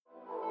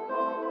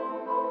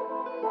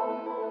Kia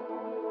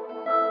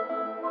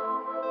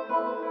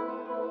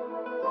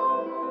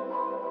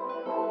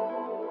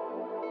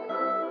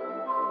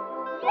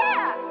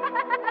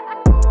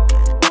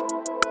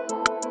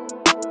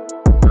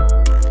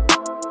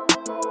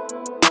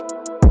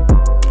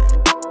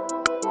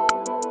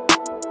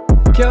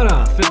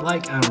ora, fit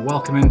like, and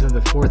welcome into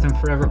the Fourth and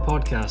Forever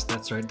podcast.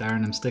 That's right,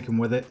 Darren, I'm sticking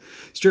with it.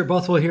 Stuart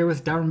Bothwell here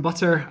with Darren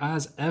Butter,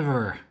 as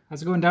ever.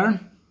 How's it going,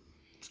 Darren?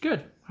 It's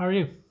good. How are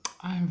you?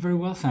 I'm very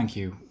well, thank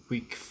you.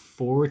 Week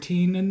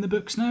 14 in the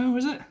books now,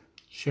 is it?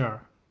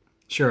 Sure.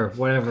 Sure,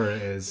 whatever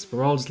it is.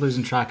 We're all just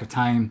losing track of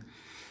time.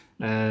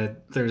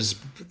 There's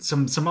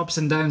some ups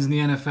and downs in the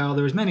NFL.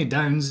 There was many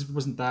downs.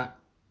 Wasn't that...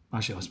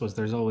 Actually, I suppose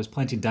there's always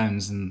plenty of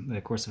downs in the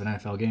course of an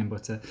NFL game,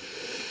 but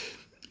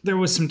there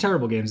was some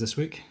terrible games this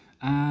week.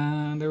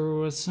 And there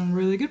was some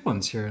really good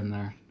ones here and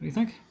there. What do you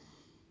think?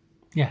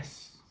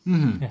 Yes.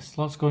 Mm-hmm. Yes,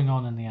 lots going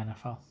on in the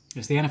NFL.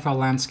 Yes, the NFL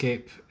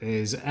landscape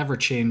is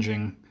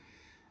ever-changing.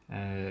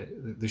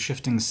 The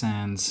shifting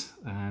sands.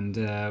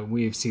 And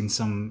we've seen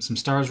some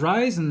stars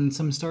rise and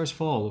some stars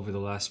fall over the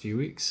last few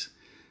weeks.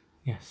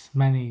 Yes,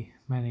 many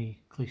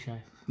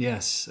cliches.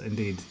 Yes,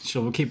 indeed.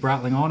 Shall we keep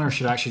rattling on, or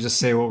should I actually just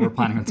say what we're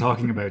planning on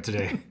talking about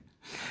today?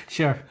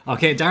 Sure.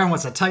 Okay, Darren,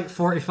 what's a tight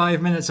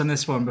 45 minutes on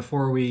this one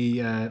before he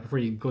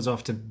goes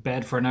off to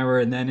bed for an hour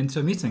and then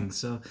into a meeting.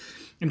 So,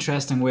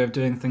 interesting way of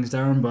doing things,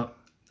 Darren, but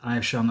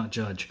I shall not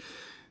judge.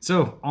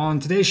 So, on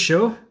today's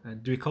show,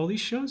 do we call these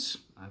shows?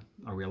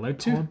 Are we allowed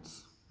to?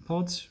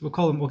 Pods? We'll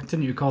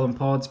continue to call them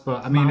pods,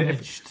 but I mean...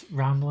 Managed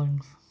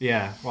ramblings.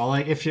 Yeah, well,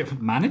 like, if you...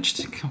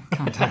 Managed?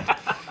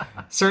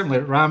 Certainly,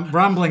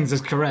 ramblings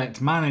is correct.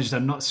 Managed,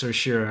 I'm not so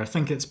sure. I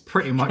think it's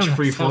pretty much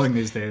free-flowing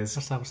these days.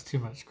 That was too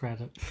much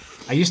credit.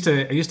 I used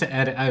to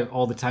edit out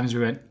all the times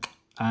we went,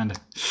 and...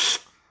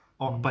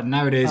 but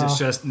nowadays it's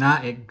just,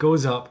 it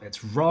goes up,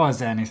 it's raw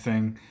as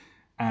anything,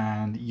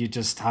 and you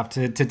just have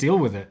to deal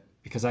with it,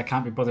 because I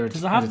can't be bothered.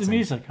 Does it have the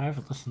music? I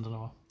haven't listened in a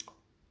while.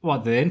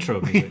 What, the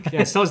intro music?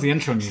 Yeah, it still has the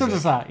intro music. Still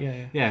does that,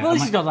 yeah. Yeah, well, at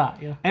least you got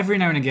that, yeah. Every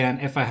now and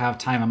again, if I have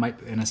time, I might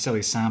put in a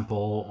silly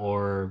sample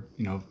or,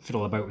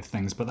 fiddle about with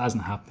things, but that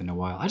hasn't happened in a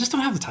while. I just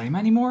don't have the time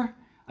anymore.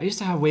 I used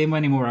to have way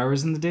many more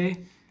hours in the day.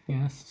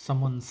 Yes,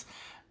 someone's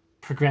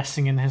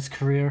progressing in his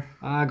career.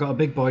 I got a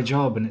big boy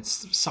job and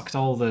it's sucked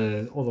all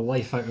the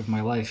life out of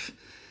my life.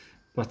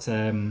 But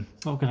I'm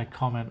not going to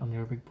comment on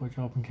your big boy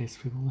job in case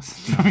people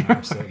listen. No,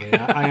 absolutely.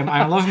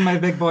 I'm loving my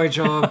big boy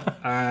job,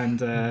 and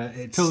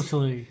it's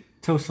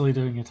totally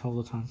doing it all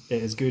the time.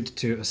 It is good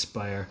to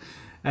aspire.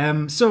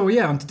 So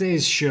yeah, on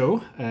today's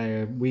show,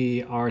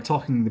 we are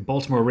talking the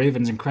Baltimore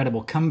Ravens'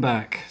 incredible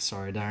comeback.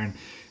 Sorry, Darren.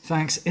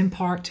 Thanks in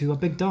part to a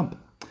big dump.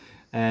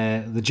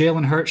 The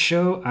Jalen Hurts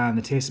show and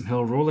the Taysom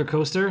Hill roller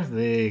coaster,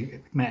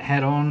 they met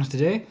head on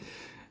today.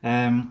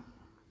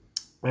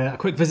 A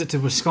quick visit to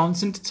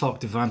Wisconsin to talk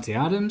to Davante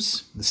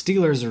Adams. The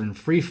Steelers are in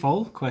free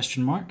fall, ?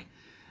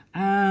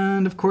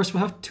 And of course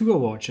we'll have Tua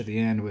Watch at the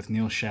end with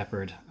Neil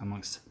Shepard,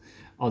 amongst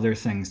other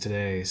things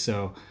today.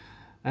 So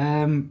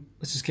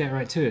let's just get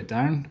right to it,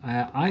 Darren.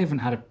 I haven't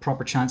had a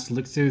proper chance to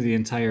look through the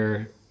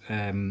entire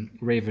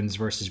Ravens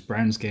versus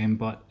Browns game,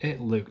 but it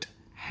looked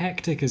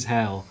hectic as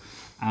hell.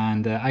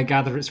 And I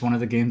gather it's one of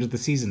the games of the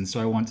season,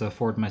 so I want to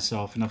afford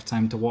myself enough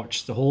time to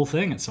watch the whole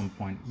thing at some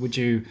point. Would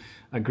you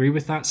agree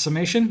with that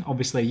summation?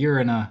 Obviously,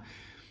 you're in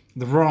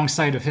the wrong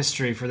side of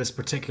history for this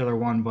particular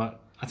one,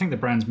 but I think the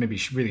Browns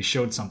maybe really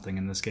showed something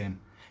in this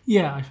game.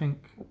 Yeah, I think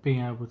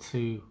being able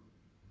to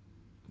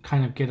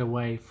kind of get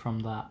away from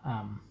that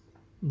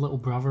little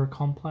brother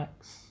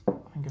complex. I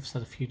think I've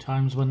said a few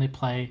times when they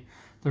play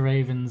the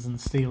Ravens and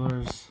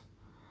Steelers,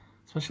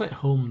 especially at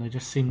home, they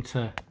just seem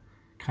to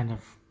kind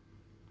of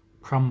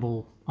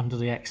crumble under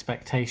the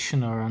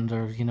expectation or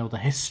under the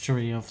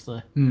history of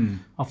the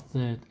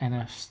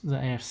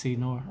AFC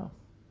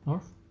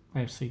North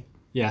AFC.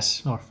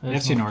 Yes, North.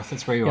 AFC North.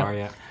 That's where you are.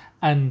 Yeah,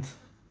 and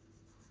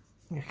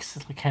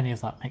like any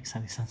of that makes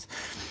any sense.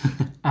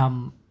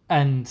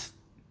 And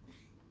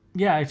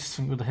yeah, I just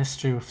think with the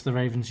history of the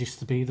Ravens used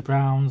to be the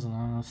Browns and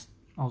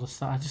all this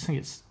stuff, I just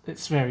think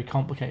it's very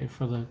complicated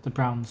for the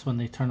Browns when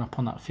they turn up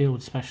on that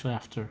field, especially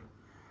after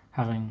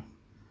having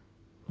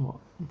what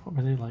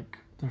were they like?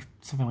 There's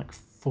something like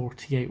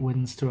 48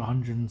 wins to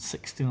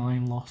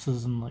 169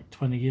 losses in like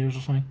 20 years or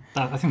something.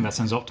 I think that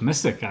sounds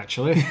optimistic,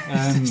 actually.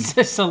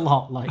 It's a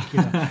lot, like,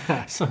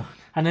 So,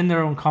 and in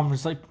their own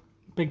conference, like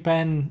Big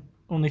Ben,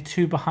 only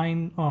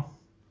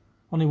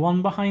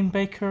one behind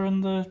Baker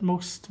in the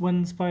most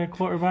wins by a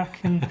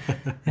quarterback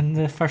in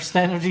the First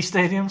Energy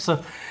Stadium.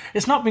 So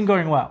it's not been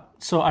going well.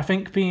 So I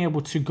think being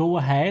able to go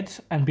ahead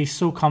and be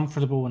so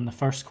comfortable in the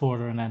first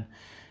quarter, and then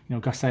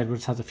Gus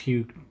Edwards had a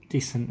few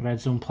decent red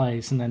zone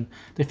plays, and then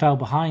they fell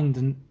behind,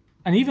 and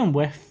even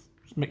with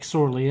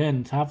McSorley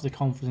in, to have the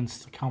confidence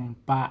to come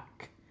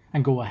back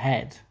and go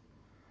ahead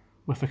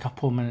with a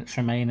couple of minutes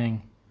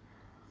remaining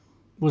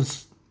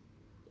was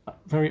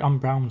very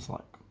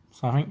un-Browns-like.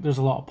 So I think there's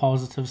a lot of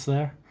positives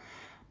there,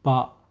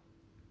 but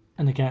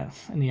in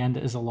the end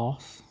it is a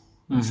loss.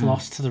 It's a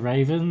loss to the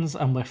Ravens,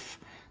 and with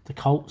the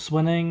Colts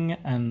winning,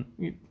 and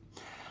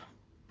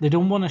they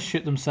don't want to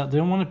shoot themselves. They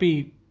don't want to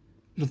be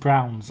the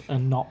Browns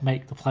and not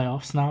make the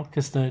playoffs now,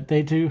 because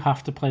they do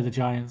have to play the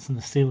Giants and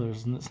the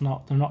Steelers, and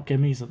they're not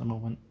gimmies at the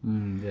moment.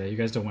 Yeah, you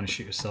guys don't want to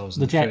shoot yourselves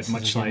in The the Jets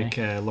foot, is much a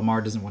gimme. like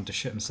Lamar doesn't want to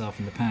shoot himself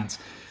in the pants.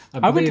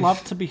 I would believe-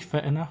 love to be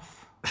fit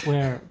enough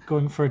where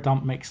going for a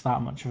dump makes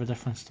that much of a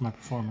difference to my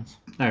performance.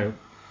 Now,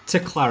 to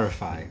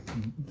clarify,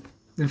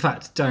 in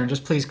fact, Darren,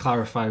 just please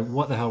clarify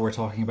what the hell we're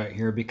talking about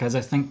here, because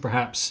I think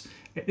perhaps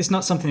it's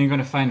not something you're going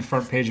to find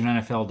front page on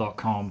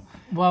NFL.com.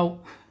 Well,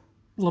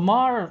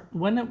 Lamar,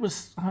 when it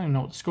was, I don't even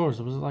know what the scores,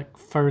 it was like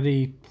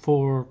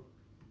 34-20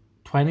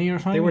 or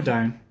something. They were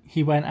down.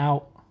 He went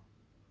out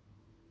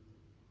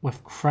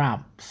with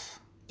cramps,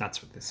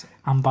 That's what they say.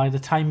 and by the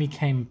time he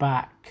came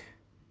back,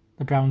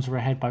 the Browns were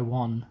ahead by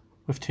 1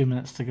 with 2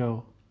 minutes to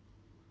go,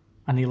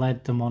 and he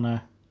led them on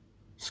a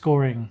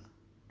scoring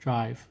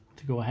drive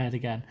to go ahead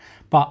again.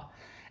 But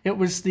it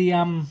was the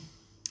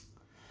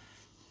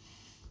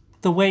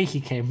way he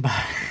came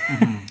back.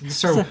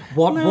 Sort of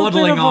little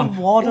waddling bit of a on.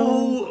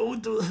 waddle.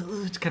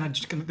 It's kind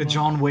of the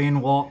John Wayne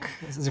walk,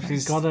 as if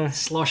he's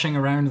sloshing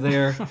around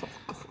there.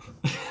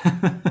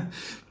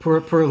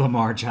 poor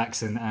Lamar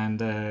Jackson, and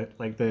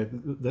like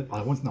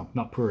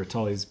not poor at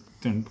all. He's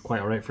doing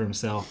quite all right for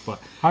himself,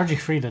 but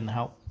RG3 didn't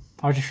help.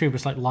 RG3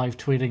 was like live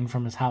tweeting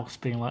from his house,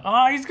 being like,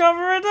 "Oh, he's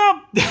covering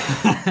up."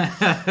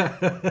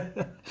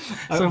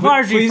 So if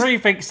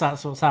RG3 thinks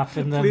that's what's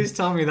happened, then please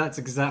tell me that's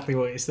exactly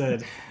what he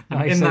said. No,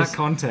 And he in says- that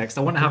context,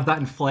 I want to have that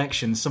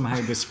inflection somehow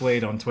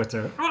displayed on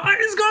Twitter. Oh,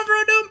 he's gone for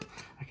a dump.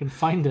 I can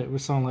find it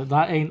with something like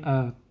that. Ain't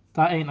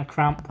a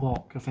cramp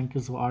walk, I think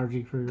is what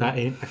RG3 wrote. That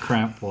ain't a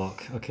cramp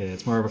walk. Okay,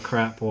 it's more of a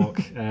crap walk.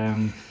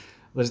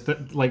 There's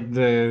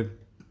the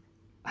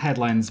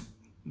headlines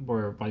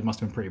were, well, it must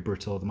have been pretty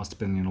brutal. There must have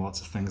been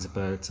lots of things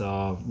about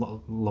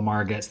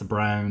Lamar gets the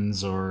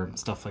Browns or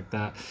stuff like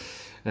that.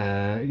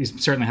 He's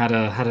certainly had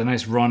a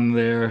nice run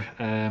there.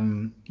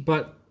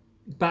 But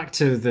back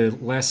to the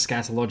less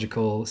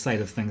scatological side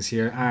of things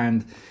here,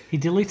 and He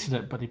deleted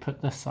it, but he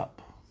put this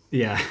up,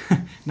 yeah,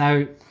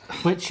 now.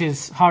 which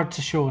is hard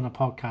to show in a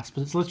podcast,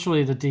 but it's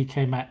literally the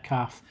DK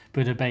Metcalf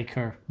Buda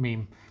Baker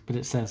meme. But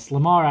it says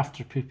Lamar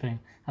after pooping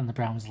and the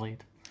Browns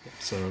lead.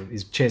 So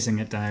he's chasing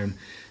it down.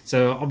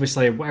 So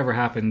obviously, whatever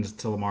happened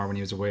to Lamar when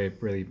he was away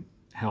really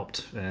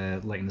helped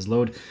lighten his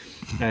load.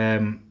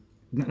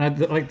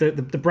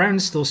 The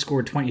Browns still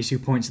scored 22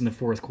 points in the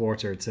fourth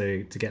quarter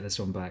to get this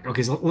one back.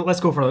 Okay, so let's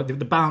go for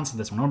the balance of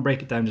this one. I want to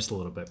break it down just a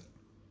little bit.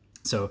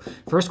 So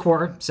first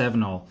quarter,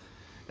 7-0.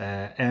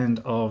 End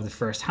of the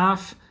first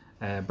half,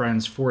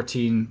 Browns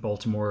 14,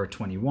 Baltimore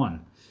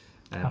 21.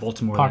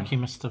 Baltimore. Parkey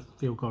missed a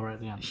field goal right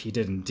at the end. He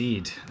did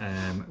indeed,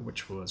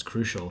 which was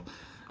crucial.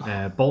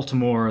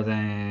 Baltimore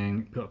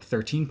then put up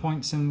 13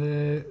 points in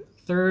the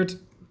third,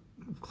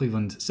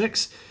 Cleveland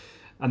 6,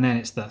 and then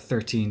it's that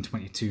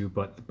 13-22,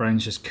 but the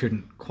Browns just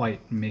couldn't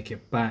quite make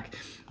it back.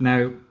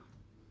 Now,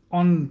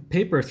 on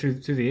paper, through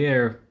the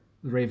air,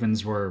 the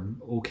Ravens were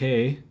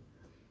okay.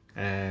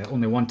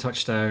 Only one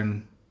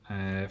touchdown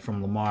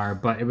from Lamar,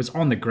 but it was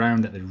on the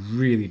ground that they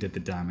really did the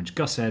damage.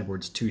 Gus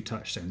Edwards, 2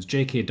 touchdowns.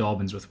 J.K.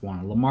 Dobbins with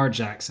 1. Lamar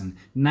Jackson,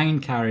 9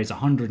 carries,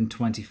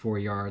 124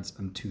 yards,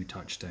 and 2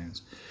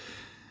 touchdowns.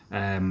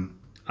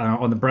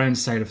 On the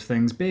Browns side of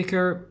things,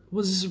 Baker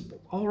was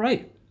all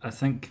right, I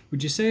think.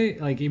 Would you say?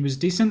 Like, he was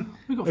decent?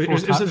 We got It 4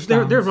 was touchdowns.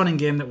 their running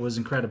game that was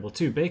incredible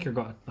too. Baker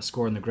got a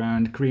score on the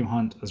ground, Kareem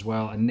Hunt as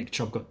well, and Nick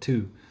Chubb got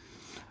 2.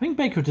 I think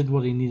Baker did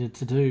what he needed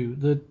to do.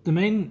 The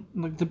main,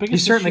 like the biggest You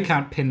certainly issue,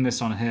 can't pin this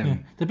on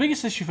him. the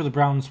biggest issue for the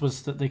Browns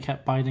was that they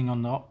kept biting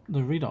on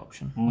the read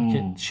option. Like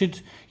Mm. it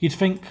should, you'd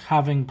think,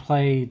 having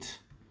played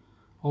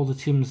all the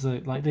teams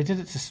that, like, they did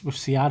it with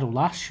Seattle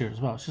last year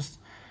as well. It's just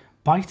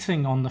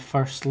biting on the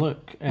first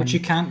look, and Which you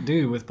can't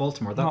do with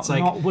Baltimore. That's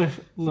not with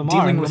Lamar.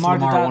 dealing And with Lamar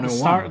Lamar did that at the 101.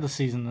 start of the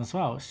season as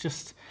well. It's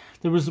just,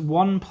 there was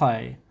one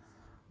play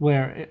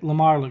where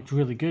Lamar looked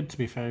really good. To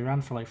be fair, he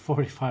ran for like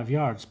 45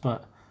 yards,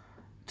 but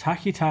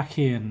Taki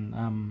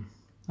and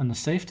the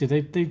safety,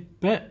 they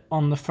bit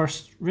on the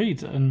first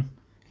read and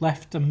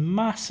left a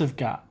massive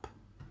gap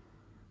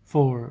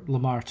for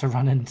Lamar to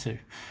run into.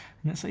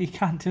 And it's like, you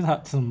can't do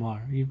that to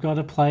Lamar. You've got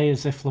to play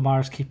as if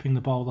Lamar's keeping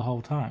the ball the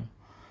whole time.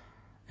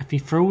 If he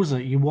throws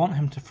it, you want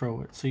him to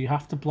throw it, so you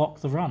have to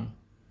block the run.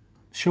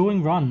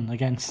 Showing run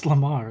against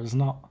Lamar is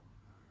not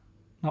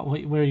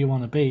where you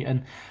want to be.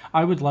 And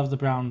I would love the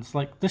Browns.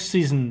 Like, this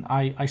season,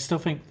 I still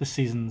think this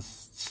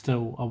season's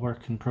still a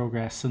work in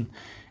progress. And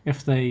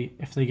if they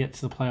get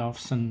to the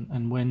playoffs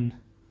and win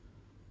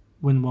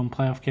one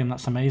playoff game,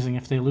 that's amazing.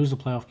 If they lose a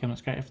playoff game,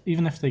 that's great.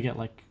 Even if they get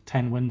like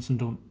 10 wins and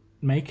don't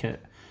make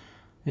it,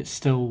 it's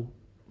still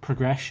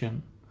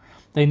progression.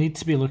 They need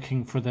to be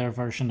looking for their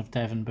version of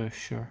Devin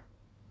Bush or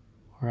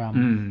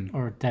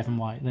Devin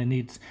White. They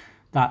need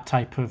that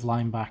type of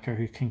linebacker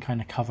who can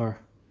kind of cover.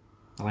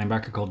 a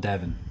linebacker called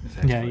Devin.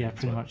 effectively. Yeah,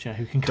 pretty much. Yeah,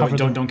 who can cover.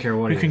 Don't care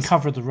what who it can is.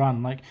 cover the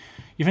run. Like,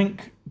 you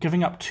think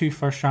giving up 2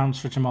 first rounds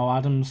for Jamal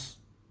Adams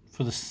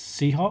for the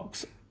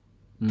Seahawks,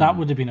 that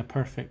would have been a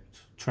perfect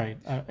trade.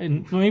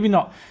 And maybe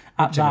not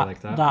at Something that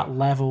like that, that but-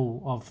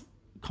 level of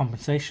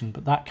compensation,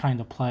 but that kind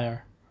of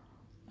player,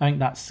 I think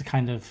that's the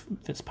kind of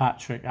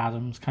Fitzpatrick,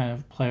 Adams kind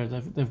of player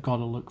they've got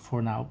to look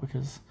for now,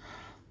 because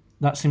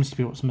that seems to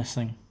be what's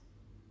missing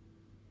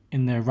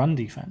in their run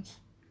defense.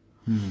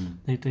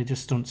 They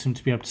just don't seem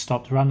to be able to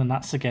stop the run, and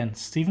that's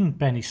against even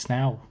Benny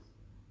Snell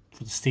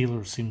for the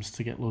Steelers seems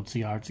to get loads of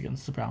yards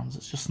against the Browns.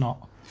 It's just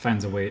not.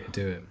 Finds a way to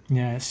do it.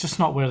 Yeah, it's just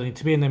not where they need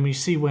to be. And then you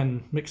see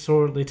when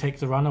McSorley take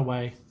the run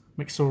away,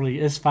 McSorley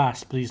is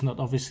fast, but he's not.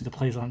 Obviously, the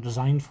plays aren't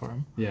designed for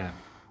him. Yeah.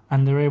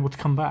 And they're able to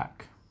come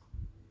back.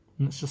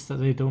 And it's just that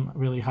they don't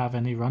really have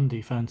any run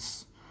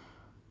defense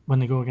when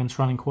they go against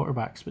running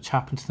quarterbacks, which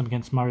happened to them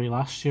against Murray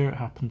last year. It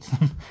happened to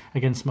them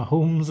against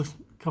Mahomes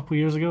a couple of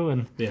years ago.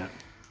 And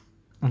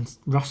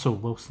Russell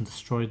Wilson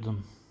destroyed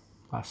them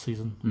last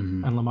season.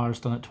 And Lamar's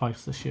done it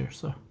twice this year.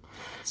 So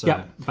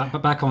yeah,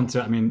 back onto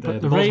it. I mean, the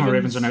Baltimore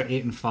Ravens are now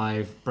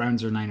 8-5.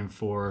 Browns are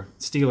 9-4.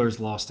 Steelers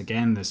lost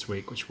again this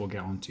week, which we'll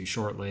get onto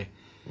shortly.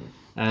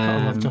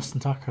 I love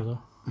Justin Tucker though.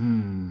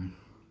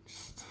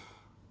 Just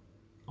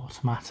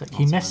automatic.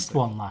 He missed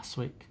one last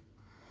week.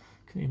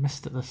 He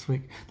missed it this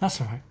week.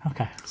 That's all right.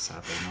 Okay.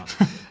 Sadly not.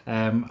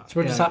 So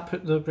where does that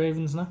put the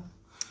Ravens now?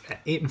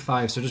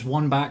 8-5. So just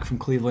one back from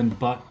Cleveland,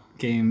 but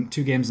 2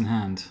 games in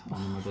hand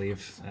on them, I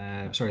believe.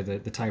 Sorry, the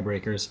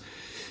tiebreakers.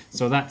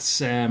 So that's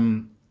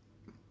putting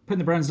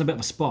the Browns in a bit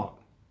of a spot,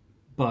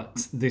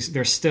 but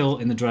they're still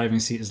in the driving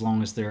seat as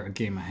long as they're a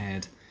game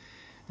ahead.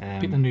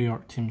 Beat the New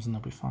York teams and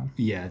they'll be fine.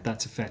 Yeah,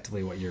 that's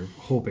effectively what you're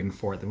hoping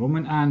for at the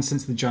moment. And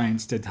since the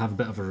Giants did have a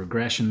bit of a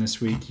regression this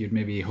week, you'd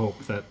maybe hope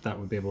that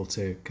would be able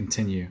to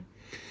continue.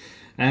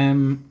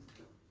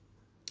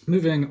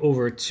 Moving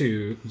over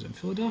to, was it in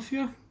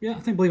Philadelphia? Yeah,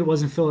 I believe it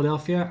was in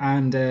Philadelphia.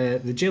 And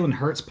the Jalen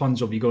Hurts puns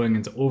will be going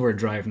into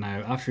overdrive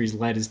now after he's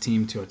led his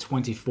team to a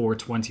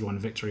 24-21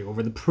 victory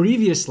over the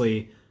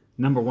previously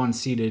number 1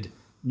 seeded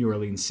New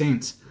Orleans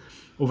Saints.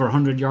 Over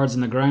 100 yards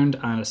on the ground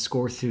and a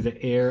score through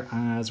the air,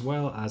 as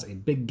well as a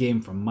big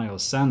game from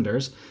Miles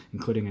Sanders,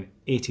 including an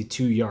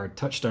 82-yard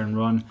touchdown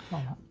run.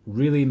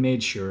 Really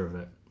made sure of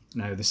it.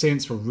 Now, the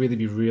Saints will really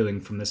be reeling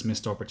from this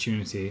missed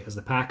opportunity as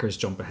the Packers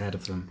jump ahead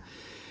of them.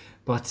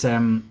 But,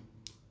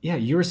 yeah,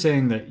 you were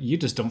saying that you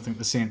just don't think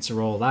the Saints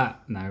are all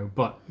that now,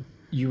 but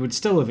you would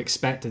still have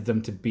expected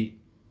them to beat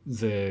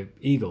the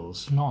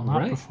Eagles. Not on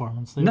that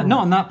performance. Not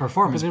on that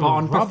performance, but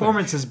on rubbish.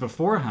 Performances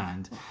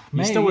beforehand.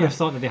 You still would have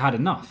thought that they had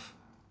enough.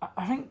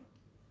 I think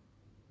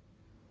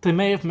they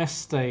may have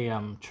missed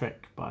a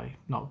trick by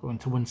not going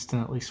to Winston,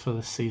 at least for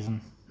this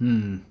season.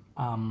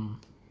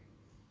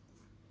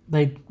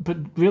 But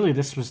really,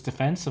 this was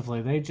defensively.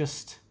 It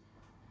just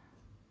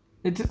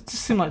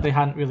seemed like they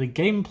hadn't really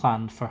game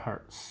planned for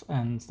Hurts,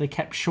 and they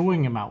kept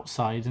showing him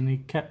outside, and he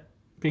kept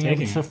being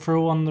able to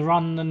throw on the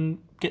run and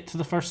get to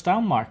the first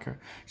down marker.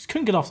 Just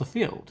couldn't get off the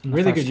field.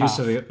 Really good use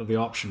of the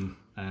option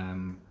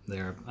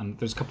there, and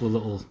there's a couple of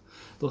little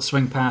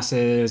swing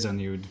passes,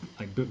 and you would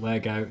like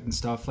bootleg out and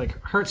stuff.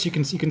 Like Hurts, you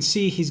can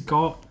see he's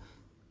got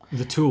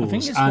the tools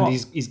and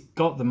he's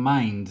got the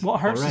mind.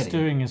 What Hurts already is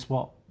doing is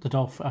what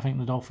I think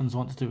the Dolphins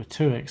want to do with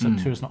Tua, except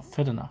Tua's not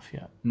fit enough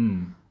yet,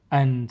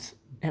 and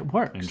it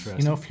works.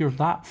 You know, if you're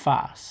that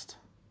fast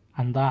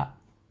and that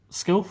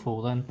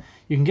skillful, then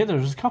you can get there.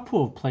 There's a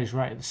couple of plays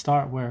right at the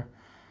start where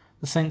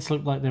the Saints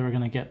looked like they were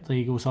going to get the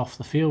Eagles off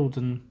the field,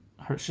 and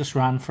Hurts just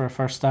ran for a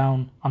first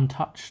down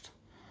untouched.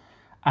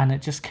 And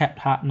it just kept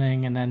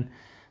happening, and then there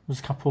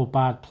was a couple of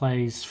bad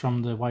plays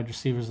from the wide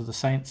receivers of the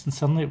Saints, and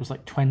suddenly it was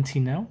like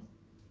 20-0.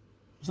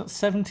 Was that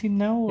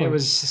 17-0? It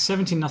was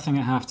 17-0 at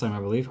halftime,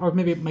 I believe, or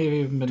maybe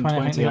even been 20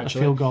 I think they got actually.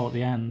 the field goal at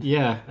the end.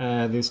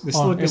 Yeah, they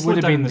slowed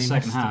down in the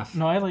second half.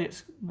 No,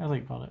 Elliott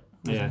got it.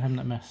 It wasn't him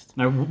that missed.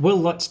 Now, Will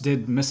Lutz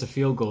did miss a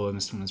field goal in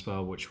this one as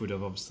well, which would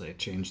have obviously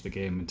changed the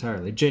game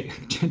entirely.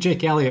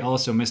 Jake Elliott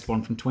also missed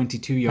one from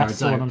 22 yards That's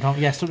the one I'm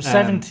talking. Yeah, so it was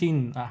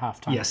 17 at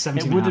halftime. Yeah,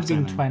 17 It would have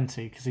been halftime,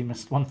 20 because he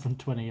missed one from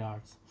 20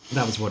 yards.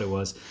 That was what it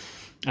was.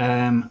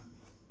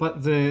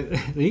 But the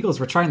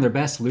Eagles were trying their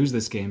best to lose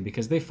this game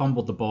because they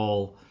fumbled the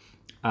ball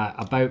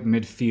about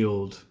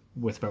midfield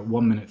with about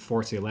 1 minute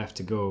 40 left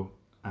to go,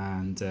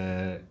 and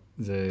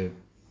the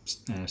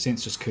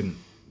Saints just couldn't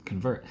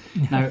convert.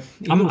 Now,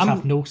 Eagles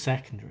have no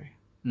secondary.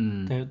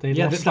 They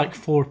lost like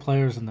 4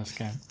 players in this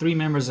game. 3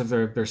 members of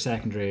their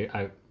secondary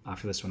out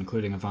after this one,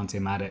 including Avante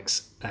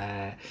Maddox.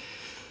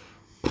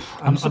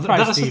 I'm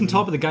surprised. That's on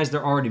top of the guys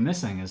they're already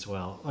missing as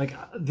well. Like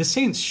the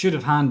Saints should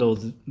have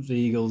handled the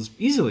Eagles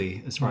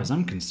easily, as far as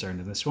I'm concerned,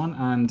 in this one.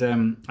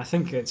 And I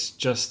think it's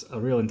just a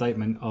real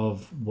indictment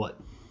of what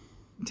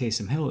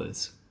Taysom Hill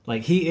is.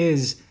 Like, he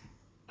is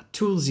a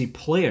toolsy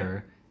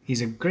player.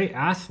 He's a great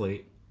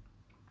athlete.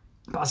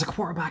 But as a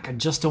quarterback, I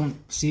just don't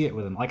see it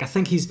with him. Like, I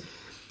think he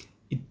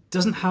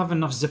doesn't have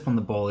enough zip on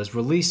the ball. His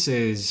release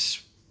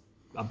is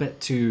a bit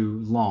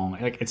too long.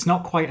 Like, it's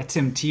not quite a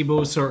Tim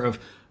Tebow sort of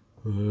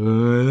thing.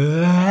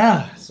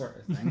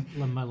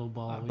 LaMelo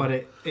Ball.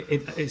 But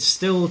it's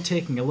still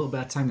taking a little bit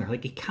of time there.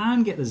 Like, he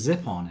can get the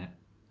zip on it,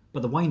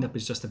 but the wind-up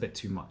is just a bit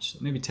too much.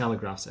 Maybe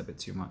telegraphs it a bit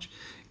too much.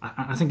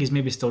 I think he's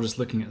maybe still just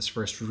looking at his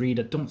first read.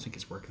 I don't think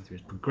he's working through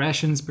his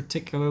progressions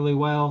particularly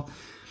well.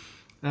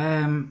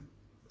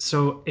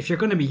 So if you're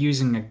going to be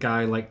using a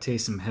guy like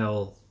Taysom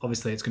Hill,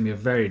 obviously it's going to be a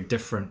very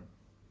different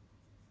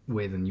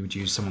way than you would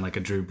use someone like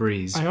a Drew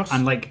Brees.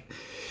 And like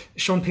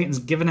Sean Payton's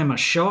given him a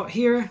shot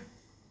here,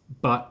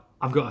 but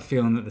I've got a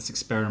feeling that this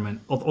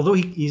experiment, although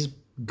he's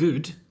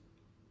good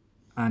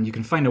and you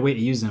can find a way to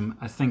use him,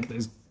 I think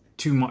there's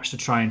too much to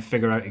try and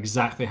figure out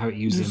exactly how to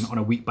use him on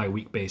a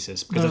week-by-week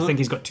basis, because I think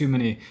he's got too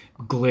many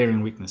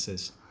glaring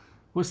weaknesses.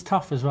 Well, it's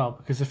tough as well,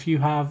 because if you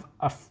have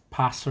a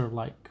passer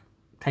like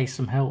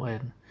Taysom Hill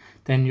in,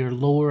 then you're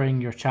lowering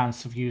your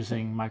chance of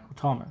using Michael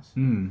Thomas.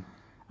 And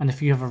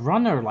if you have a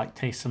runner like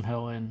Taysom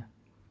Hill in,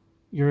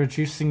 you're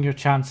reducing your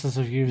chances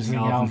of using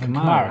Alvin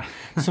Kamara.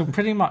 So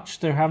pretty much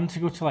they're having to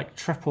go to like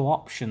triple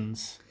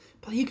options.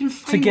 But you can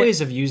find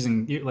ways of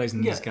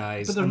utilizing these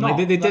guys. But they're not.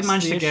 They did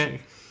manage to get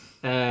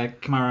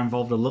Kamara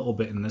involved a little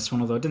bit in this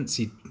one, although I didn't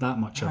see that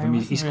much of him.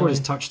 He scored his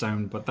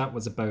touchdown, but that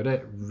was about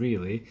it,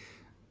 really.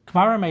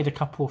 Kamara made a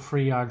couple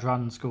 3-yard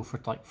runs go for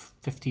like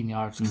 15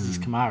 yards because he's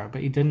Kamara,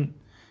 but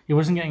he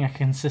wasn't getting a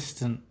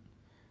consistent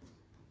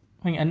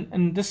thing.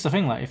 And this is the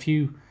thing, like if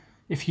you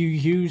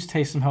use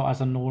Taysom Hill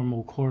as a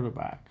normal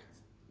quarterback,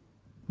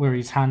 where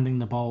he's handing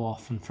the ball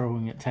off and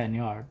throwing it 10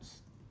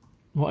 yards,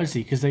 what is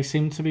he? Because they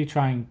seem to be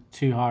trying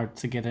too hard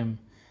to get him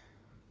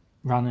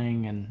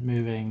running and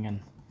moving,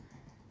 and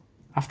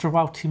after a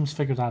while, teams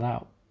figure that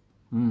out.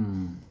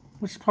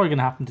 Which is probably going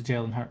to happen to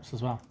Jalen Hurts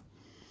as well.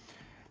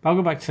 But I'll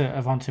go back to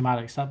Avonte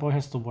Maddox. That boy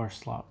has the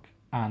worst luck.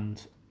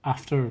 And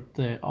after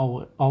the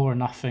All or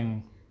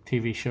Nothing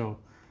TV show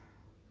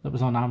that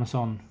was on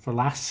Amazon for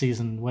last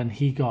season, when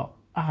he got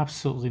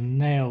absolutely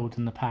nailed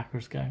in the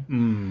Packers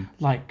game,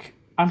 like,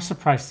 I'm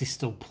surprised he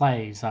still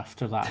plays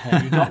after that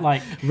hit. He got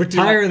like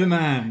retire the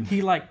man.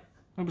 He like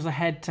it was a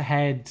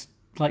head-to-head,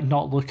 like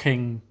not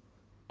looking.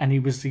 And he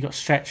got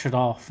stretchered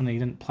off, and he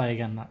didn't play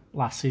again that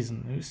last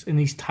season. And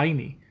he's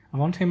tiny.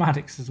 Avonte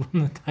Maddox is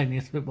one of the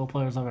tiniest football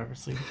players I've ever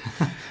seen.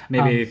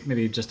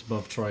 maybe just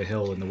above Troy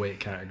Hill in the weight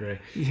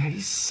category. Yeah,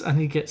 and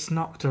he gets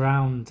knocked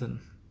around, and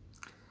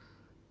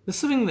this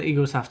is something that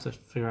Eagles have to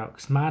figure out.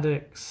 Because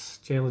Maddox,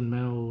 Jalen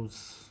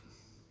Mills,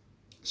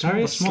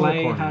 Darius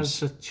Slay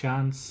has a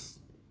chance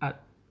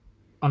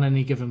on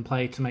any given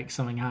play to make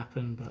something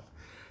happen, but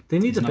they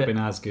need He's not been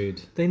as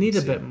good. They need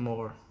a bit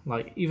more.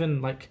 Like,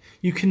 even like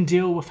you can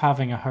deal with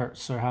having a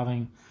Hurts or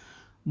having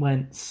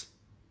Wentz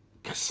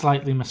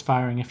slightly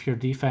misfiring if your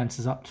defense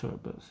is up to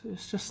it, but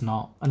it's just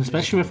not. And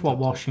especially with what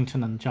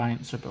Washington and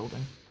Giants are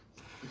building,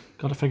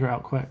 got to figure it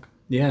out quick.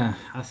 Yeah,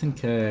 I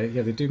think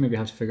they do maybe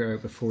have to figure it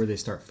out before they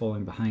start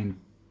falling behind.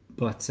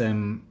 But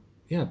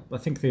I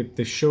think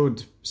they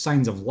showed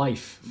signs of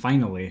life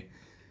finally.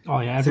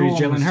 Oh yeah, through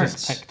everyone Jalen was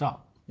Hurts. just picked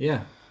up.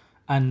 Yeah.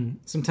 And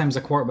sometimes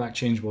a quarterback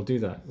change will do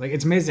that. Like,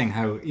 it's amazing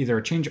how either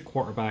a change at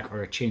quarterback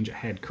or a change at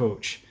head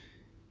coach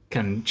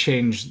can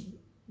change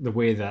the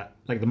way that,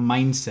 like, the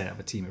mindset of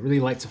a team. It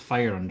really lights a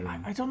fire under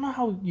them. I don't know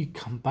how you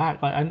come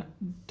back. Like,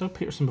 Doug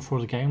Peterson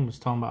before the game was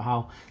talking about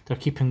how they're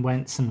keeping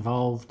Wentz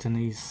involved, and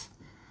he's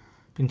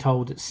been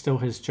told it's still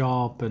his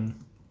job.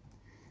 And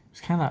it's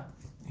kind of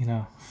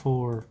that,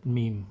 Thor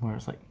meme where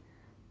it's like,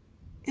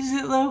 is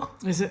it though?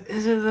 Is it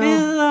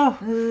though?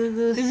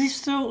 Is he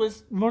still?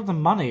 It's more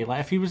than money. Like,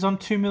 if he was on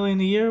 $2 million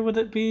a year, would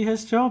it be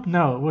his job?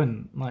 No, it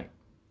wouldn't. Like,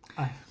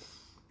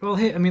 well,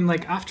 hey, I mean,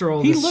 like, after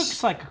all, he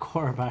looks like a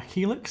quarterback.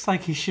 He looks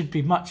like he should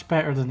be much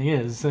better than he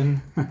is,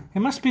 and it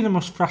must be the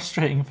most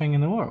frustrating thing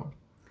in the world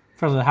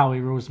for the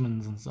Howie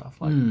Rosemans and stuff.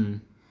 Like, I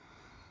mean,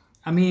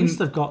 at least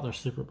they've got their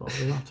Super Bowl.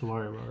 They don't have to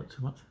worry about it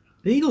too much.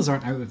 The Eagles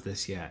aren't out of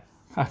this yet.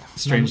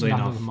 Strangely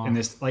enough, in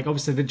this, like,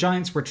 obviously the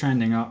Giants were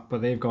trending up, but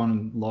they've gone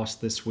and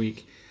lost this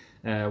week.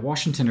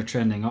 Washington are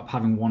trending up,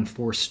 having won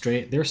 4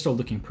 straight. They're still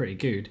looking pretty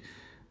good,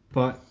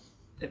 but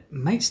it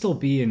might still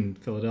be in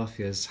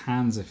Philadelphia's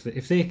hands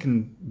if they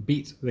can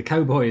beat the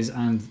Cowboys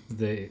and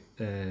the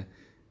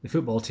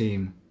football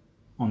team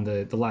on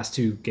the last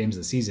 2 games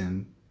of the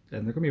season.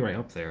 Then they're going to be right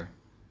up there.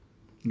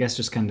 I guess it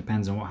just kind of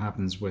depends on what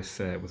happens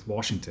with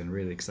Washington,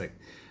 really, because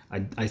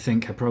I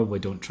think I probably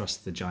don't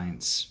trust the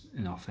Giants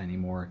enough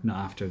anymore, not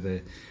after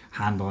the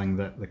handling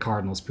that the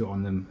Cardinals put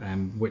on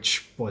them,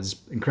 which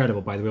was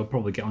incredible, by the way. We'll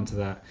probably get onto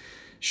that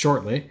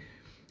shortly.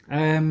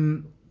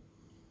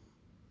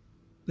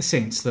 The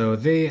Saints, though,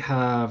 they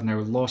have now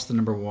lost the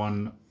number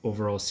 1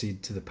 overall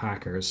seed to the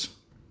Packers.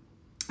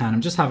 And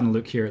I'm just having a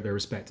look here at their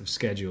respective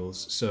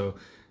schedules. So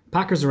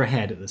Packers are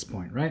ahead at this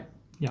point, right?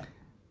 Yeah.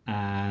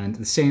 And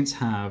the Saints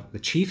have the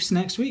Chiefs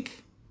next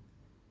week,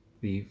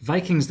 the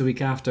Vikings the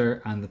week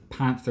after, and the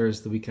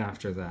Panthers the week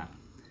after that.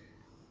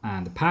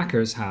 And the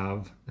Packers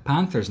have the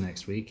Panthers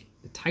next week,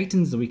 the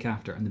Titans the week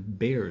after, and the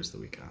Bears the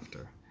week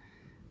after.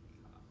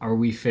 Are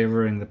we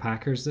favouring the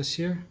Packers this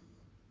year?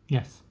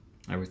 Yes.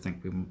 I would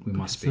think we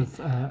must be. Of,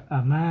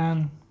 a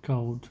man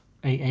called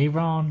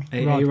Aaron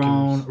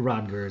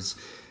Rodgers.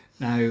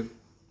 Now,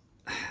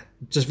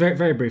 just very,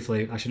 very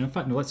briefly, actually, no, in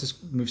fact, no, let's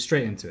just move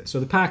straight into it. So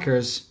the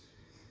Packers,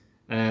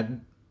 they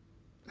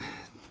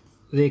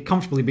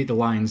comfortably beat the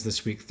Lions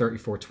this week,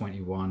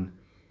 34-21.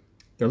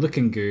 They're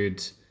looking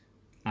good,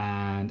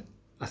 and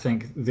I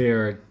think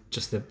they're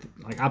just the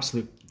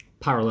absolute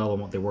parallel on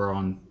what they were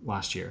on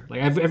last year.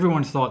 Like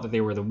everyone thought that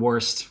they were the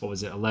worst. What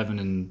was it,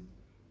 11-3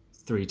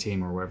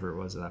 team or whatever it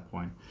was at that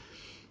point,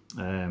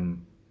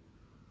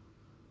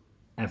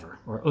 ever.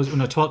 Or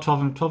no,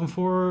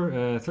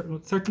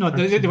 12-4, 13. No,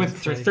 they went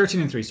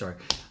 13-3. Sorry,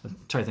 I'm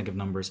trying to think of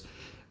numbers.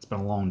 It's been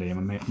a long day.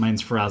 My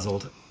mind's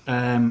frazzled.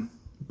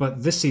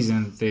 But this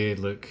season they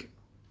look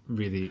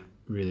really,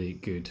 really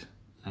good.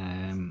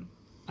 And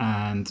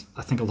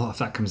I think a lot of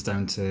that comes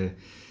down to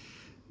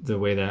the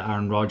way that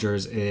Aaron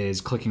Rodgers is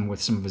clicking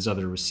with some of his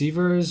other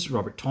receivers.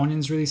 Robert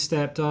Tonyan's really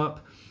stepped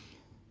up.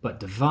 But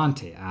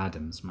Davante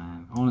Adams,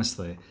 man,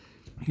 honestly.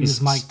 He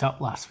was mic'd up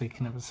last week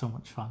and it was so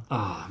much fun.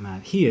 Oh,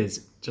 man, he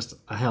is just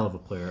a hell of a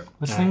player.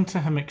 Listening to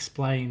him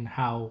explain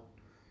how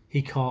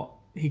he caught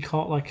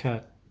like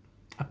a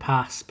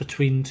pass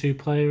between two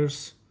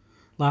players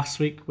last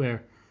week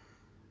where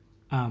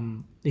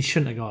he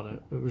shouldn't have got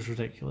it. It was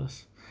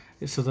ridiculous.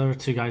 So the other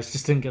two guys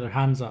just didn't get their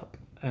hands up,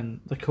 and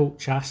the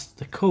coach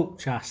asked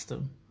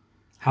him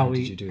how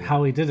he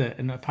did it,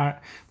 and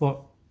apparently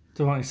what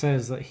Davante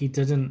says that he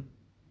didn't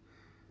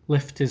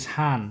lift his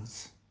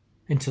hands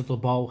until the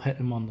ball hit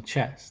him on the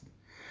chest.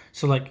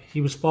 So like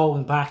he was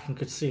falling back and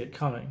could see it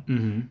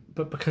coming,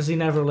 but because he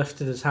never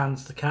lifted his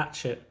hands to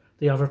catch it,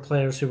 the other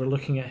players who were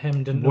looking at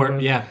him didn't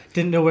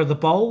know where the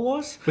ball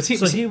was.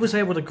 He was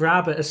able to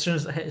grab it as soon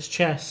as it hit his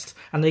chest,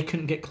 and they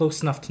couldn't get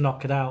close enough to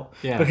knock it out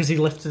because he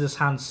lifted his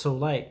hands so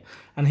late.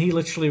 And he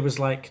literally was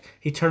like,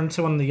 he turned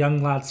to one of the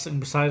young lads sitting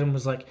beside him,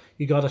 was like,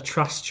 "You got to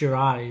trust your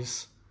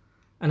eyes."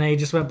 And then he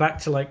just went back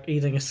to like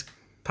eating a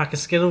pack of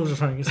Skittles or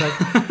something. He's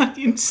like,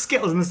 eating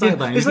Skittles on the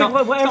sideline. He's like,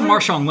 it's not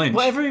Marshawn Lynch.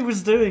 Whatever he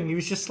was doing, he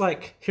was just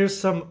like, "Here's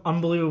some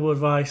unbelievable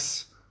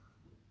advice."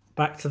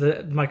 Back to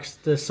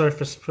the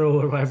Surface Pro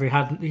or whatever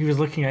he was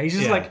looking at. He's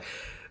just like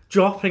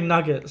dropping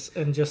nuggets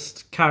and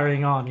just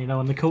carrying on,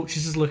 and the coach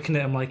is just looking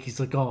at him like he's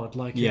a god.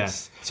 Like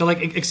So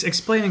like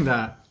explaining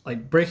that,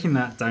 like breaking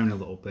that down a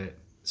little bit.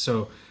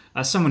 So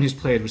as someone who's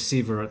played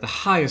receiver at the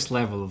highest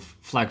level of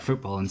flag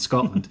football in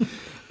Scotland,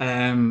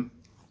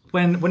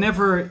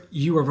 whenever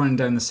you are running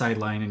down the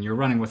sideline and you're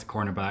running with a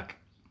cornerback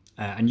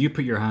and you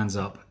put your hands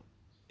up,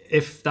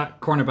 if that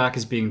cornerback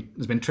has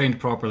been trained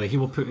properly, he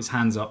will put his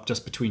hands up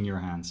just between your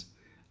hands,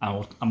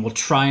 and will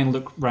try and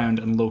look round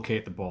and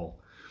locate the ball.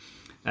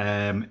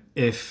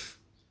 If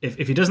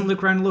he doesn't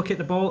look around and locate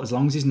the ball, as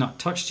long as he's not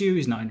touched you,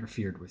 he's not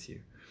interfered with you.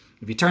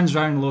 If he turns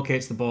around and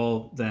locates the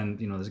ball, then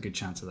there's a good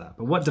chance of that.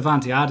 But what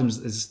Davante Adams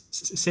is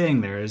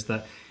saying there is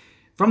that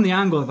from the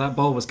angle that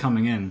ball was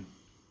coming in,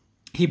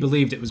 he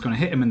believed it was going to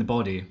hit him in the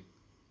body.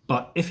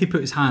 But if he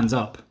put his hands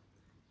up,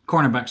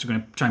 cornerbacks are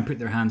going to try and put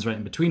their hands right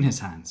in between his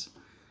hands.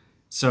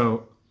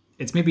 So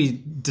it's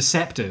maybe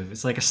deceptive.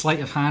 It's like a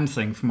sleight of hand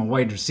thing from a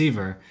wide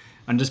receiver,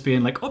 and just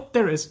being like, "Oh,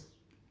 there it is."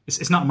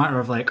 It's not a matter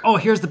of like, "Oh,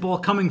 here's the ball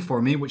coming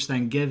for me," which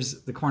then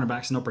gives the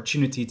cornerbacks an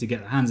opportunity to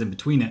get their hands in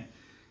between it.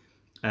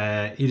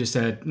 He just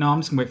said, "No, I'm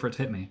just gonna wait for it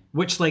to hit me,"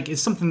 which like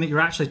is something that you're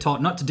actually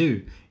taught not to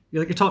do.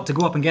 You're taught to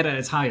go up and get it at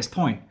its highest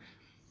point.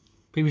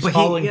 He was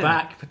falling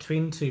back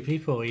between two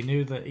people. He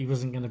knew that he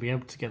wasn't going to be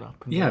able to get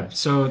up. And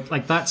so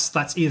like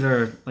that's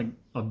either like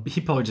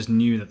he probably just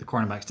knew that the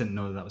cornerbacks didn't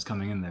know that was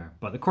coming in there,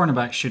 but the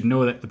cornerback should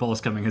know that the ball is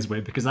coming his way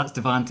because that's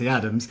Davante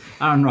Adams,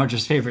 Aaron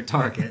Rodgers' favorite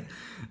target.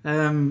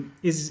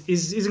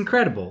 is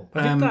incredible.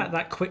 I think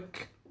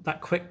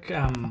that quick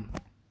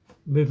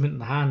movement in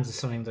the hands is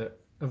something that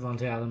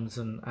Davante Adams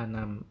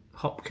and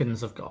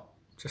Hopkins have got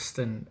just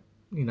in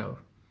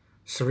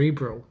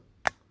cerebral.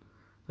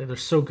 Like they're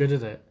so good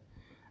at it.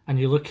 And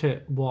you look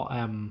at what,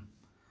 and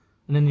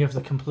then you have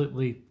the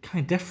completely kind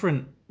of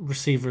different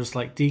receivers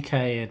like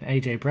DK and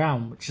AJ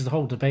Brown, which is the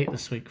whole debate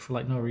this week for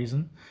like no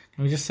reason.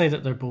 Can we just say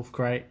that they're both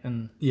great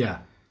and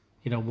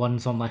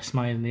one's on less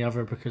money than the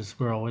other because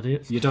we're all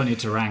idiots? You don't need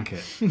to rank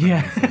it.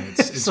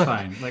 It's So,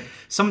 fine. Like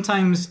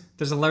sometimes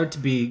there's allowed to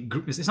be.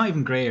 It's not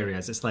even grey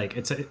areas. It's like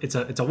it's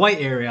a white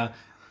area.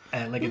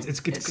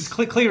 It's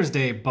clear as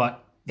day,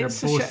 but they're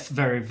both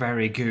very,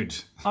 very good.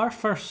 Our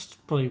first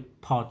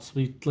pods,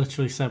 we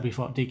literally said we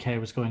thought DK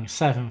was going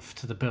 7th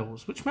to the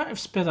Bills, which might have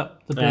sped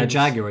up the Bills.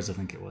 Jaguars, I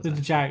think it was. The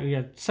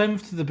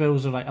 7th to the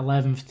Bills, or like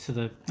 11th to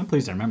the... I'm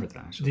pleased I remembered that,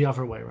 actually. The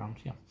other way around,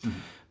 yeah. Mm-hmm.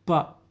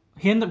 But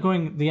he ended up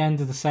going the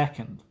end of the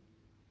second.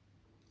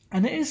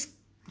 And it is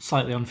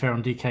slightly unfair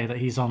on DK that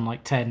he's on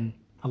like 10,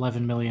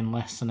 11 million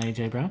less than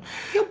AJ Brown.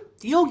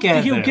 He'll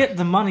get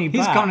the money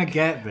back. He's going to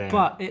get there.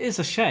 But it is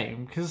a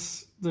shame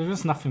because there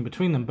is nothing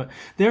between them. But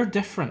they're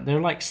different. They're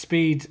like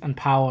speed and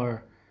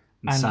power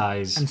and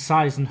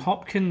size. And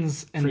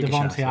Hopkins and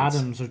Davante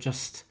Adams are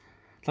just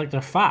like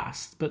they're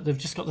fast, but they've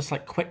just got this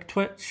like quick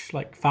twitch,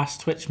 like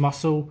fast twitch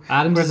muscle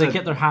where they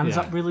get their hands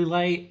up really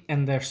late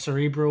and they're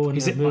cerebral in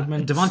their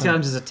movement. Davante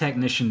Adams is a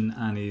technician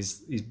and he's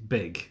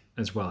big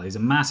as well. He's a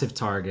massive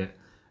target.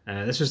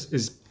 This was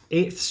his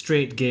 8th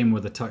straight game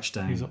with a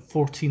touchdown. He's at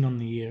 14 on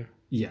the year.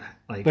 Yeah,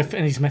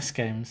 and he's missed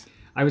games.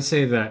 I would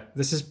say that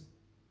this is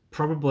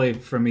probably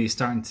for me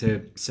starting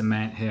to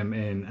cement him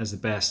in as the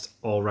best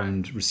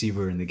all-round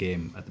receiver in the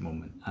game at the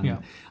moment. And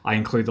I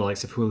include the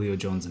likes of Julio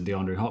Jones and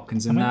DeAndre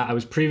Hopkins in that. I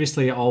was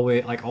previously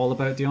always all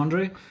about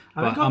DeAndre,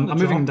 but I'm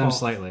moving him down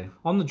slightly.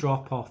 On the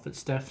drop-off,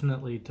 it's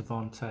definitely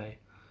Devontae.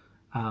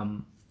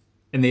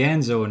 In the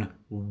end zone,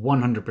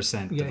 100%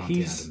 Devontae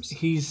Adams.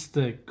 He's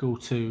the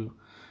go-to.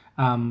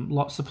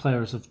 Lots of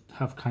players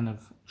have kind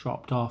of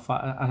dropped off,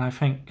 and I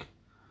think,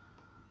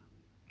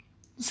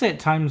 say at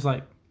times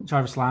like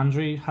Jarvis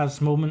Landry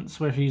has moments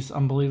where he's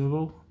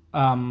unbelievable.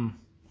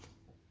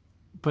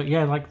 But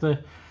yeah, like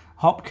the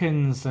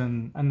Hopkins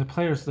and the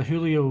players, the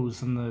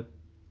Julios and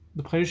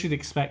the players you'd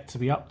expect to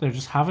be up there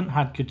just haven't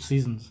had good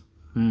seasons.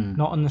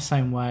 Not in the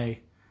same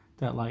way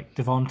that like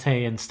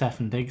Devontae and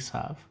Stefan Diggs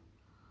have.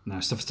 No,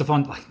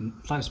 Stefan,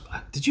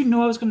 did you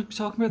know I was going to be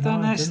talking about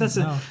that next? That's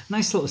a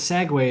nice little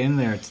segue in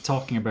there to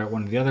talking about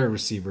one of the other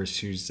receivers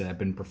who's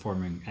been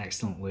performing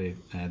excellently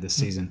this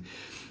season.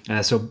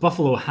 So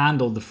Buffalo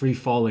handled the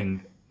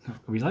free-falling...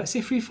 We like to say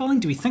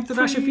free-falling? Do we think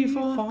they're actually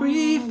free-falling?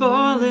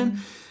 Free-falling!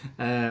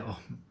 I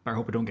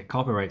hope I don't get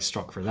copyright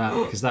struck for that,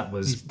 because that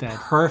was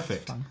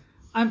perfect.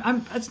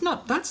 That's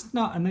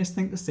not a nice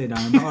thing to say,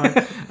 Darren. But all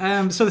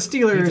right. So the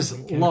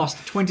Steelers lost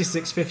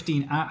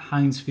 26-15 at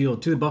Heinz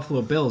Field to the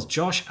Buffalo Bills.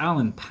 Josh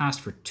Allen passed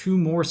for 2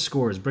 more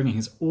scores, bringing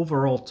his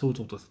overall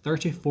total to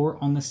 34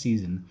 on the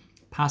season,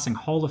 passing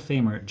Hall of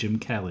Famer Jim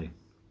Kelly.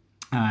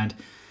 And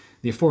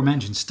the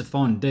aforementioned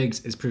Stefan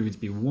Diggs is proving to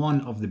be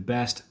one of the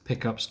best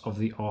pickups of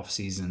the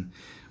offseason,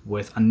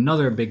 with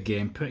another big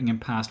game putting him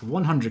past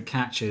 100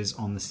 catches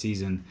on the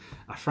season,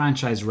 a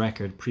franchise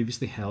record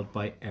previously held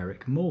by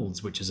Eric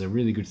Moulds, which is a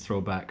really good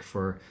throwback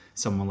for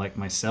someone like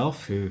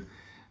myself who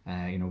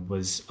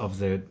was of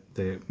the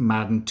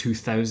Madden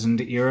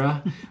 2000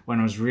 era when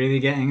I was really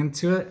getting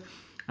into it.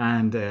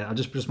 And I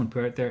just want to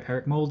put out there,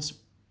 Eric Moulds,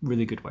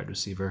 really good wide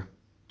receiver.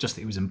 Just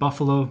that he was in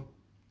Buffalo,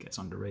 gets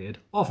underrated,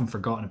 often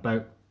forgotten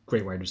about,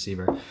 great wide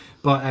receiver.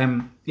 But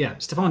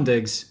Stefan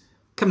Diggs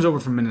comes over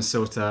from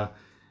Minnesota.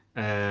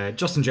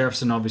 Justin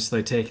Jefferson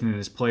obviously taking in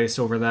his place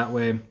over that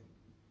way.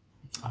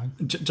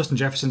 Justin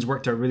Jefferson's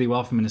worked out really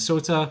well for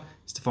Minnesota.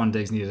 Stefan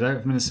Diggs needed out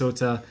of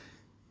Minnesota.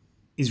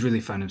 He's really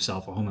found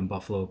himself at home in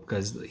Buffalo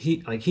because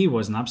he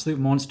was an absolute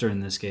monster in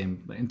this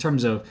game in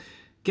terms of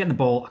getting the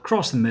ball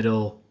across the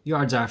middle,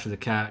 yards after the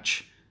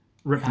catch,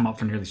 ripped him up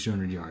for nearly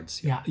 200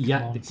 yards.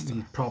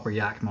 The proper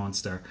yak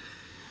monster.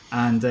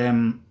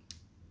 And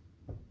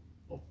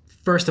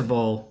first of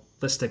all,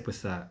 let's stick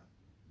with that.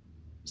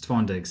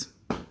 Stefan Diggs.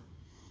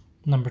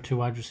 Number 2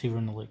 wide receiver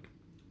in the league.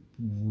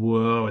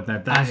 Whoa,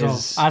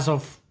 as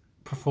of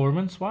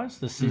performance-wise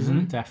this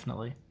season,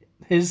 definitely.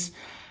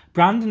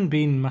 Brandon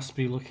Beane must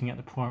be looking at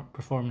the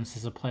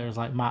performances of players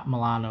like Matt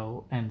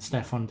Milano and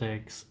Stefan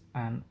Diggs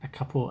and a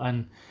couple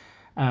and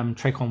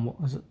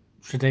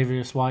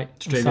Tre'Davious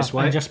White,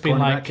 and just being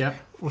like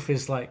with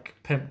his like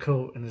pimp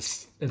coat and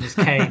his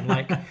cane,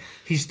 like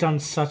he's done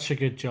such a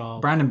good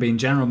job. Brandon Beane,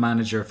 general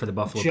manager for the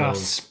Buffalo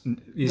Bills,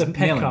 the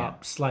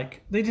pickups,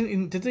 like they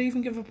didn't. Did they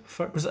even give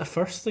up? Was it a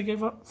first they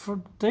gave up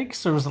for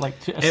Diggs, or was it like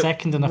a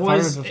second and a third?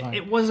 Or something?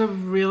 It was a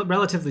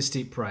relatively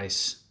steep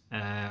price.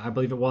 I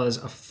believe it was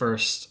a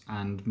first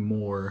and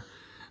more.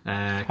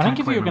 I think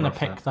if you were going to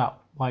pick that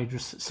wide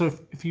receiver, so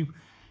if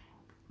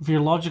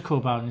you're logical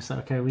about it and you say,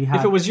 okay,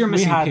 if it was your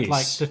missing piece,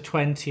 like the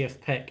 20th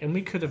pick, and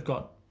we could have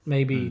got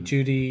maybe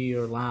Judy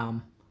or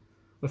Lamb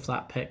with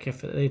that pick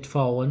if they'd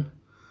fallen,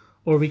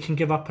 or we can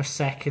give up a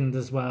second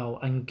as well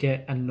and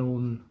get a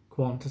known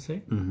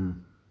quantity,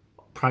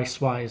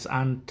 price-wise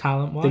and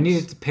talent-wise. They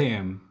needed to pay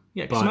him.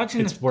 Yeah, because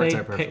imagine if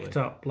they picked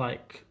up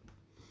like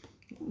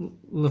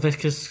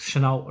Leviticus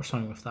Chenault or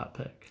something with that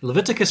pick.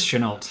 Leviticus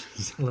Chenault.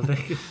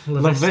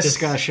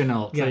 Laviska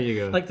Chenault. Yeah. There you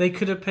go. Like they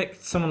could have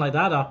picked someone like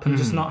that up and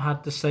just not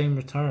had the same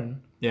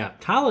return. Yeah.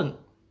 Talent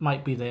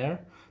might be there,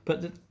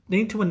 but they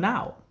need to win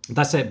now.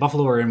 That's it.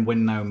 Buffalo are in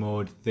win now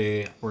mode.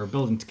 They were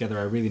building together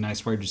a really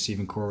nice wide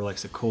receiving core like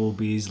Cole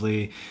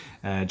Beasley,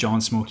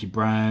 John Smokey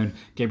Brown,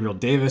 Gabriel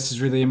Davis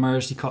has really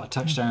emerged. He caught a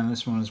touchdown in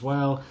this one as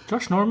well.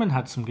 Josh Norman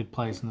had some good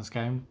plays in this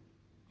game,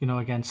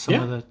 against some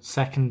of the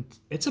second.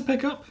 It's a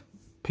pickup.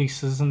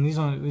 Pieces, and he's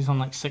on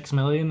like $6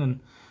 million,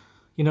 and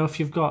if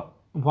you've got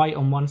White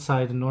on one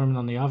side and Norman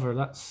on the other,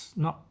 that's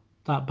not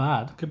that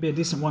bad. Could be a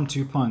decent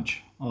 1-2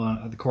 punch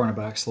at the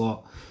cornerback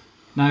slot.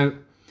 Now,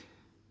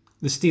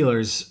 the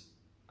Steelers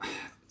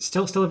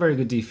still a very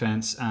good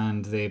defense,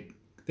 and they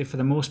for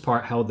the most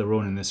part held their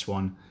own in this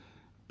one.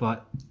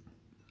 But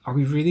are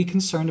we really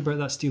concerned about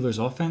that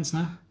Steelers offense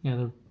now? Yeah,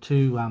 they're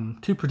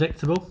too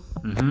predictable.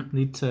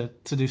 Need to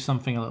do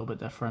something a little bit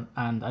different,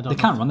 and I don't.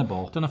 They can't run the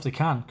ball. Don't know if they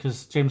can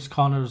because James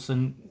Conner's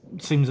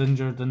seems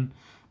injured, and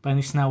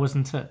Benny Snell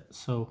isn't it.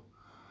 So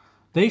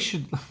they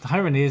should. The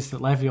irony is that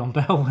Le'Veon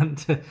Bell went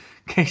to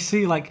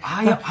KC. Like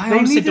I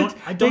honestly don't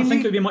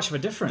think it would be much of a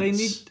difference. They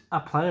need a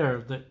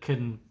player that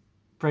can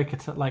break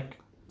it, like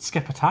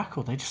skip a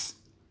tackle. They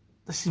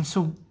seem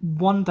so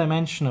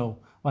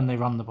one-dimensional when they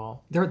run the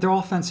ball. Their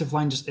offensive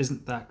line just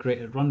isn't that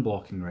great at run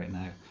blocking right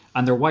now.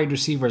 And their wide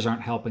receivers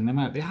aren't helping them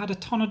out. They had a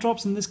ton of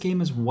drops in this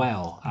game as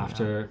well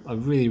after a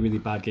really, really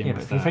bad game. Yeah, with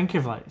but if that. you think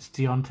of like it's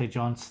Deontay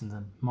Johnson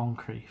and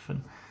Moncrief,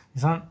 and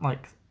these aren't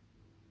like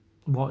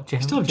what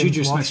James. Still have James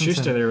Juju Washington.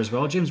 Smith-Schuster there as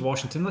well. James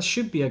Washington. That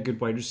should be a good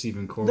wide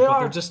receiving core, They but are,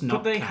 they're just not.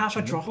 but they have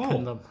a catching the drop ball.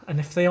 in them, and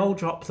if they all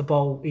drop the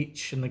ball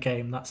each in the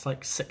game, that's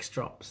like 6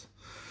 drops.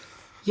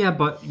 Yeah,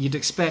 but you'd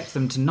expect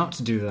them to not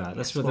to do that.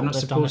 That's what they're not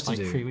They've supposed done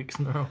to it like do. 3 weeks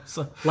in a row.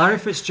 So Larry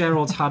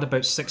Fitzgerald's had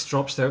about 6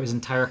 drops throughout his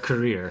entire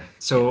career.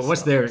 So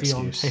what's their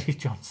excuse? Deontay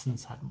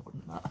Johnson's had more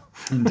than that.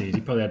 Indeed, he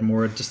probably had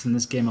more just in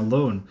this game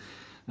alone.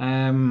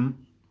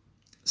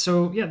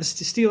 So yeah, the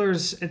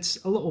Steelers,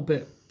 it's a little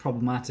bit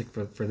problematic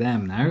for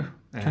them now.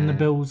 Can the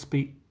Bills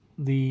beat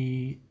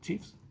the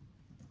Chiefs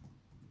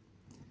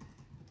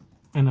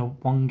in a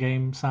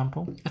 1-game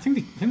sample? I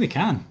think they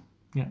can.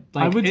 Yeah,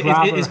 Like, I would it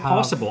rather is have,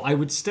 possible. I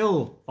would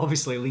still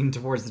obviously lean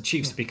towards the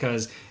Chiefs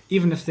because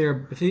even if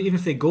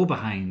they go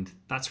behind,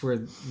 that's where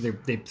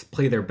they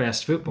play their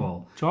best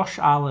football. Josh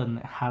Allen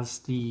has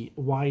the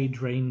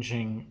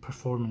wide-ranging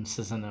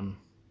performances in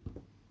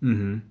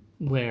him,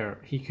 where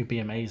he could be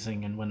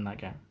amazing and win that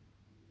game.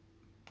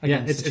 Yeah,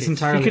 against the it's Chiefs.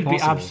 entirely He could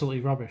possible. be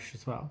absolutely rubbish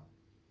as well.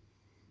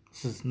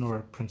 This is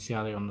Nora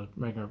Princiali on the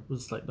Ringer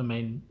was like the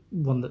main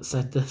one that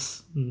said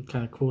this and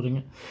kind of quoting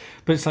it,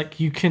 but it's like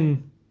you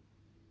can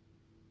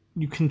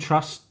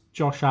trust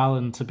Josh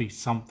Allen to be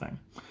something,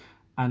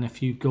 and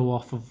if you go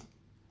off of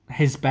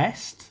his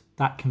best,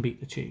 that can beat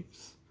the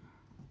Chiefs,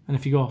 and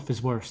if you go off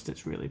his worst,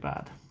 it's really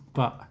bad.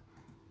 But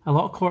a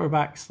lot of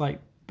quarterbacks like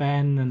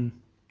Ben and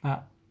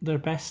that, their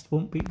best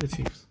won't beat the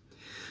Chiefs.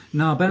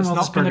 No, Ben It's Roethlisberger,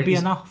 not gonna be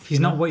enough, He's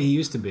you not know? what he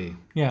used to be.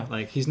 Yeah,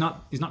 Like he's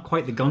not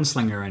quite the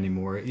gunslinger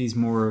anymore. He's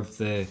more of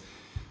the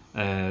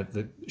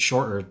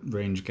shorter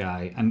range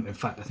guy. And in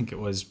fact, I think it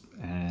was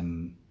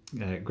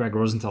Greg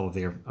Rosenthal of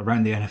the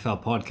Around the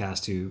NFL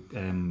podcast who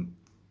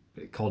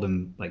called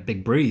him like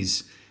Big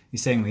Breeze.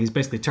 He's saying that he's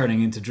basically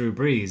turning into Drew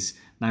Brees.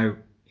 Now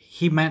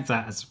he meant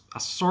that as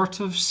a sort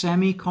of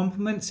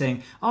semi-compliment,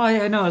 saying, "Oh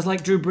yeah, no, it's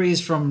like Drew Brees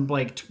from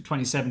like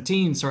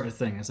 2017 sort of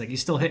thing." It's like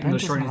he's still hitting Ben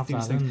those short doesn't have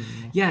things. that in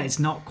him. Yeah, it's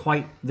not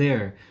quite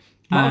there.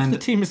 what and if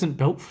the team isn't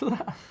built for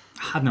that?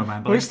 I don't know,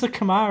 man. But Where's the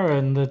Kamara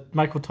and the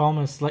Michael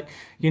Thomas? Like,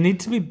 you need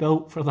to be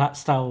built for that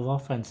style of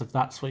offense if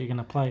that's what you're going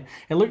to play.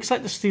 It looks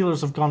like the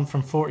Steelers have gone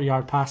from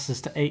 40-yard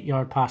passes to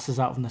 8-yard passes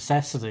out of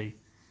necessity,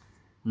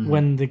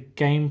 when the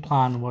game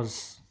plan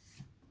was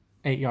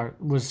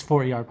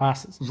 40-yard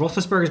passes.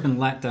 Roethlisberger's been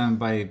let down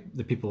by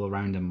the people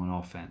around him on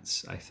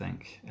offense, I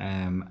think,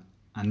 and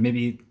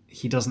maybe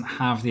he doesn't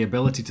have the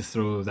ability to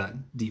throw that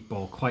deep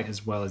ball quite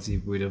as well as he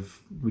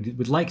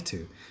would like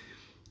to.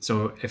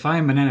 So if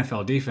I'm an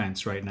NFL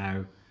defense right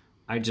now,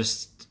 I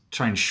just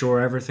try and shore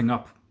everything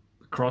up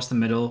across the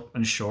middle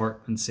and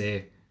short and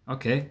say,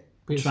 okay,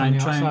 Beat us try on and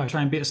the try and outside.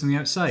 try and beat us on the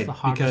outside The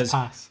hardest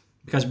pass.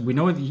 because we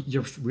know that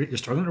you're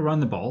struggling to run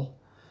the ball,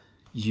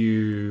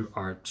 you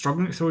are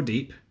struggling to throw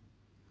deep.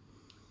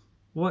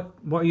 What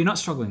are you not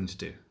struggling to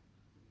do?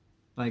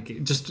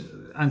 Like just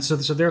and so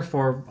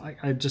therefore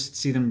I just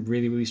see them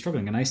really, really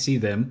struggling, and I see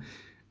them.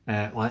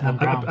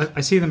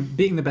 I see them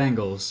beating the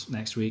Bengals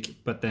next week,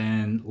 but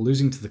then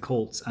losing to the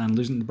Colts and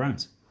losing to the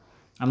Browns,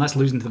 unless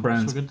losing to the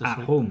Browns were good this at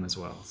week. home as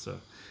well. So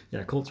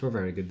yeah, Colts were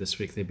very good this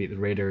week. They beat the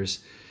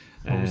Raiders.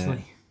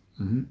 Mosley.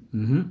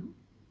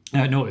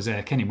 No, it was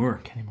Kenny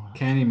Moore.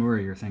 Kenny Moore.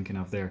 You're thinking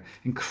of there.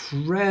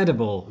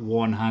 Incredible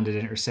one-handed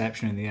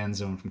interception in the end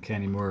zone from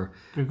Kenny Moore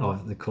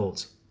of the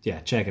Colts.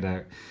 Yeah, check it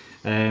out.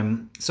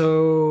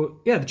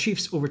 So yeah, the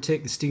Chiefs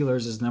overtake the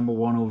Steelers as number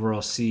 1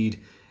 overall seed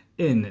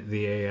in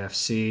the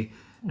AFC.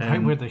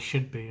 Right where they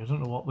should be. I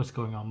don't know what was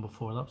going on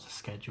before. That was a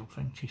schedule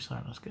thing. Chiefs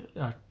aren't as good.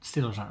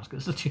 Steelers aren't as good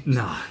as the Chiefs.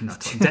 No, not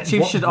The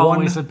Chiefs should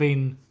always have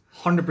been.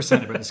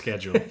 100% about the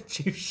schedule.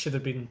 Chiefs should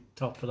have been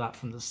top of that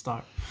from the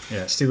start.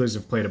 Yeah, Steelers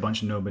have played a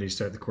bunch of nobodies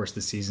throughout the course of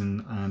the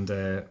season and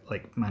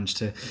managed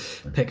to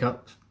pick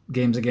up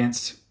games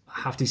against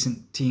half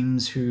decent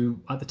teams who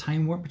at the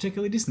time weren't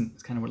particularly decent.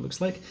 That's kind of what it looks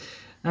like.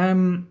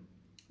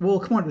 We'll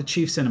come on to the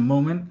Chiefs in a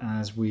moment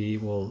as we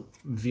will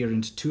veer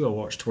into Tua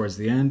watch towards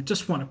the end.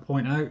 Just want to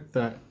point out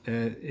that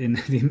in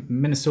the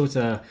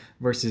Minnesota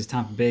versus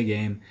Tampa Bay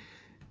game,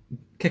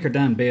 kicker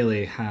Dan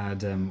Bailey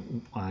had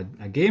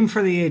a game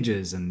for the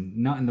ages and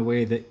not in the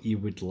way that you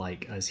would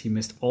like, as he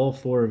missed all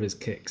 4 of his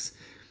kicks,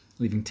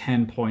 leaving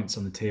 10 points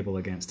on the table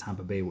against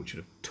Tampa Bay, which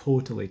would have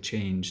totally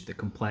changed the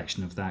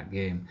complexion of that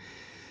game.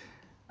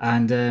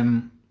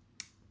 And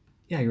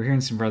you're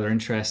hearing some rather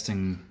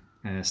interesting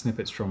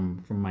snippets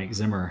from Mike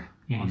Zimmer.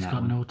 Yeah, on he's that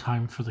got one. no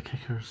time for the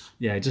kickers.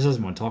 Yeah, he just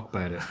doesn't want to talk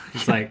about it.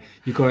 It's like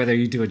you go out there,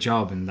 you do a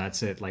job, and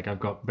that's it. Like I've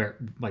got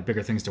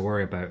bigger things to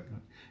worry about.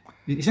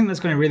 You think that's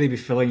going to really be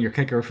filling your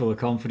kicker full of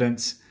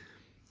confidence?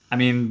 I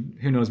mean,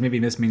 who knows? Maybe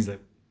this means that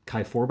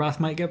Kai Forbath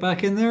might get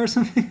back in there or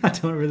something. I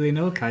don't really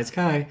know. Kai's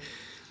Kai.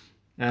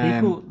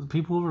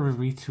 People were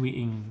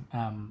retweeting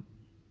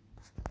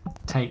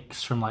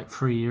takes from like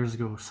 3 years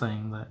ago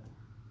saying that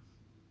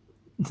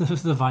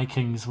the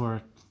Vikings were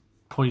a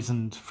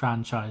poisoned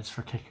franchise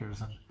for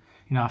kickers, and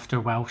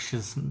after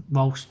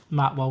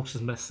Matt Walsh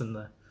is missing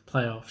the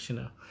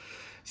playoffs.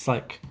 It's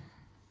like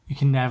you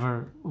can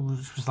never. It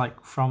was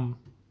like from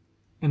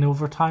in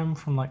overtime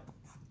from like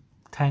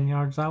 10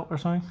 yards out or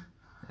something.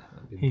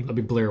 That'd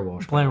be Blair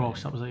Walsh. Blair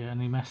Walsh, that was it,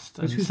 and he missed.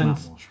 And Who's Matt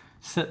Walsh?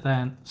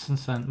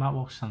 Since then, Matt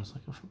Walsh sounds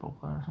like a football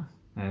player. Or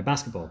something.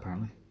 Basketball,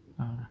 apparently.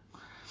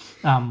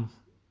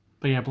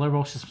 But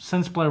yeah,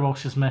 since Blair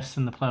Walsh has missed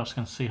in the playoffs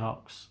against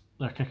Seahawks,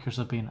 their kickers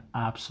have been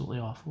absolutely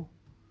awful,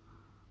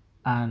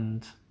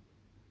 and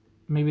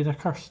maybe they're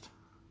cursed.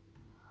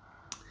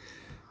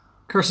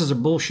 Curses are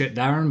bullshit,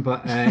 Darren,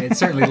 but it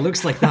certainly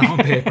looks like that on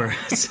paper.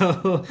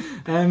 So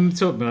I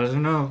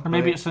don't know. Or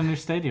maybe it's a new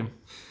stadium.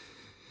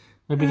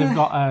 Maybe they've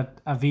got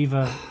a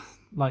Viva,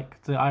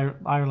 like the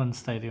Ireland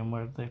stadium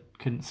where they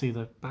couldn't see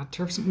the bad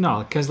turf. No,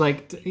 because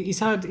like he's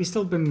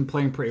still been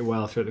playing pretty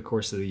well throughout the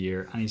course of the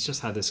year, and he's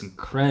just had this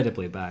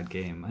incredibly bad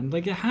game. And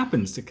like it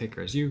happens to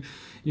kickers. You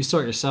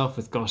sort yourself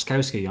with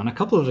Gostkowski on a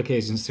couple of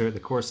occasions throughout the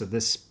course of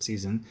this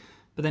season,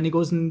 but then he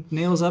goes and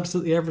nails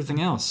absolutely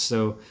everything else.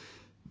 So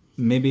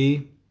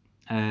maybe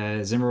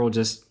Zimmer will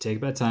just take a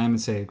bit of time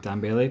and say, Dan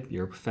Bailey,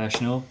 you're a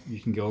professional. You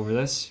can go over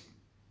this.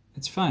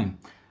 It's fine.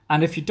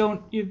 And if you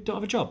don't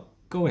have a job.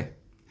 Go away.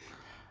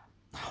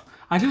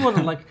 I do want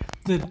to like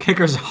the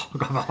kickers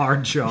have a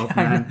hard job,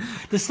 man.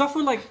 The stuff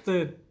with like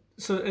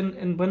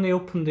in when they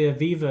opened the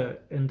Aviva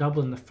in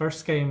Dublin, the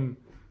first game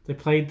they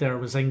played there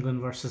was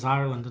England versus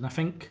Ireland, and I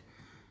think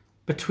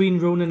between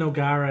Ronan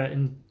O'Gara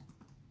and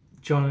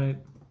Johnny,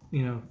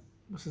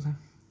 what's his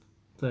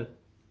name,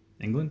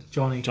 England?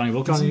 Johnny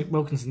Wilkinson? Johnny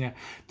Wilkinson, yeah.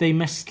 They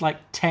missed like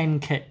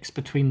 10 kicks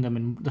between them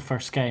in the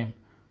first game.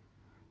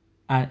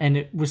 And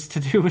it was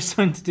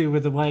something to do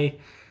with the way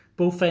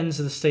both ends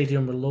of the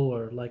stadium were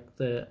lower, like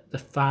the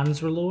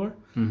fans were lower.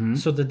 Mm-hmm.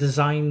 So the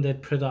design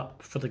they'd put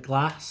up for the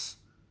glass,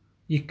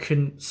 you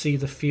couldn't see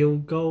the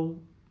field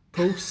goal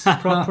posts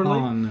properly.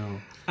 Oh,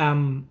 no.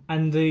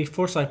 And the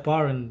Forsyth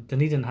Bar in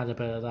Dunedin had a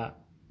bit of that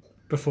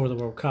before the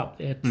World Cup.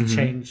 They had to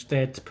change, they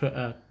had to put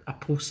a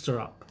poster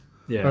up,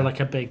 or like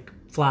a big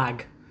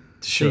flag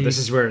to show this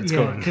is where it's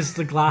going, because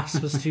the glass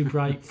was too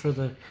bright for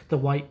the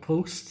white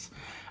posts.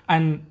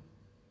 And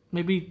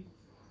maybe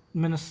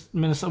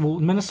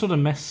Minnesota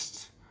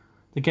missed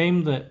the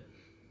game that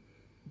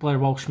Blair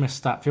Walsh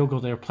missed that field goal.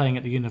 They were playing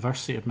at the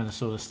University of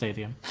Minnesota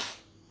Stadium,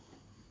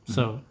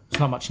 so it's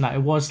not much now.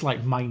 It was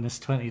like minus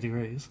 20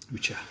 degrees,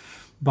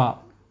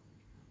 but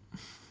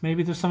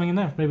maybe there's something in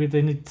there. Maybe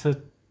they need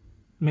to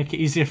make it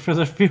easier for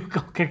their field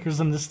goal kickers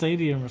in the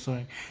stadium or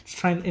something. Just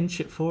try and inch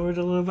it forward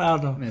a little bit. I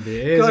don't know. Maybe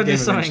it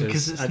is a game of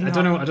inches. I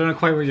don't know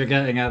quite what you're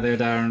getting at there,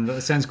 Darren, but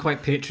it sounds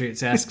quite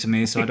Patriots-esque to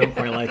me, so I don't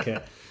quite like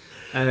it.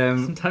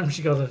 Sometimes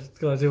you gotta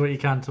do what you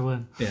can to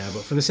win. Yeah,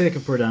 but for the sake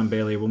of poor Dan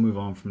Bailey, we'll move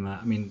on from that.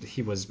 I mean,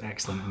 he was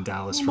excellent in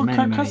Dallas for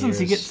many Cousins, years.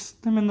 He gets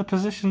them in the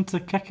position to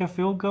kick a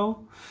field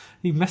goal.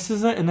 He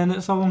misses it, and then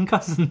it's all on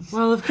Cousins.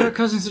 Well, if Kirk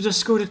Cousins had just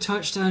scored a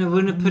touchdown, I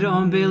wouldn't have put it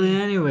on Bailey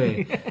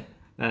anyway.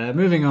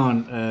 Moving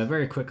on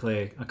very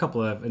quickly, a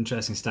couple of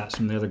interesting stats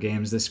from the other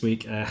games this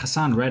week.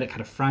 Hassan Reddick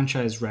had a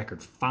franchise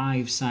record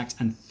 5 sacks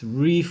and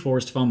 3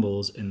 forced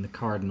fumbles in the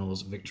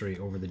Cardinals' victory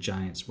over the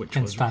Giants, which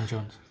was Dan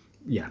Jones.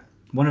 Yeah,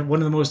 one of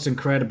the most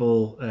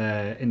incredible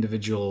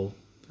individual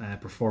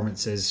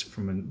performances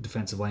from a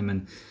defensive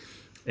lineman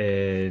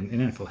in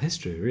NFL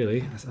history.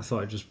 Really, I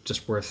thought it was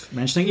just worth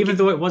mentioning, even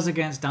though it was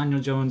against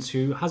Daniel Jones,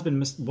 who was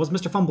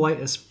Mr.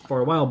 Fumbleitis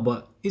for a while,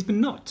 but he's been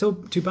not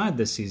too bad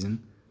this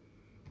season.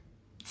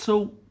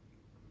 So,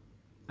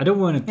 I don't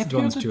want to if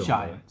you're the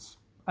Giants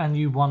and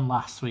you won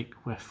last week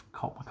with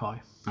Colt McCoy,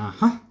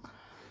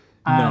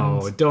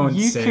 no, don't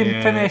you say can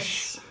it.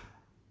 finish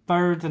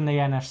third in the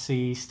NFC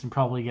East and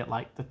probably get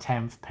like the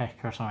 10th pick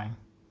or something.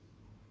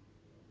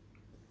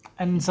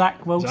 And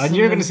Zach Wilson, and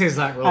you're going to say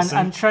Zach Wilson,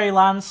 and Trey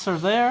Lance are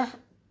there,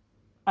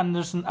 and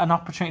there's an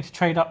opportunity to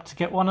trade up to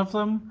get one of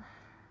them.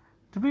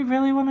 Do we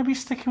really want to be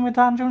sticking with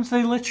Dan Jones?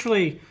 They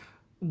literally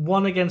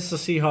won against the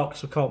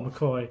Seahawks with Colt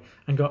McCoy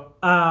and got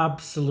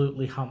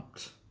absolutely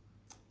humped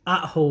at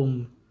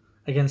home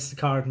against the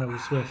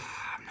Cardinals with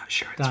I'm not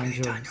sure it's Dan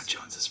really Jones. Daniel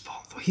Jones'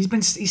 fault though.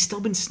 He's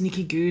still been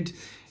sneaky good,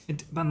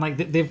 and like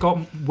they've got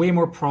way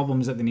more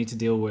problems that they need to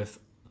deal with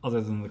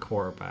other than the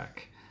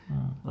quarterback.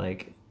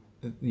 Like,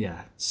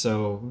 yeah.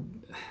 So,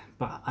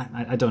 but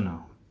I don't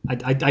know.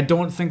 I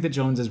don't think that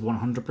Jones is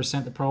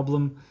 100% the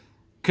problem.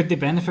 Could they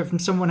benefit from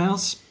someone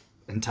else?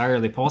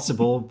 Entirely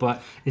possible,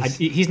 but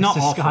he's not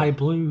the awful. sky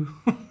blue.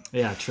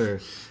 Yeah, true.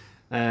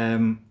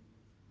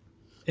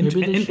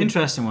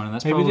 Interesting one, and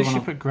that's maybe probably they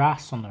should put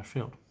grass on their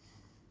field.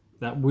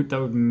 That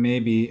would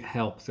maybe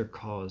help their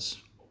cause,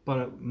 but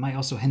it might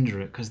also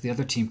hinder it because the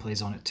other team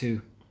plays on it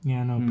too.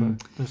 Yeah, no,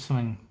 but there's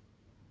something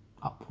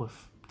up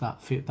with that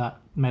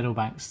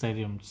Meadowbank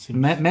Stadium.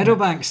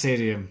 Meadowbank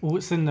Stadium. Oh,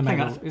 it's in the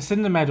Meadow. It's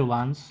in the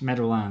Meadowlands.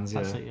 Meadowlands,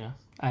 yeah. That's it, yeah.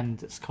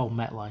 And it's called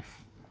MetLife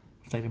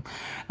Stadium.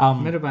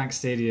 Meadowbank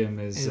Stadium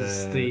is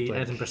the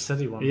Edinburgh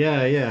City one.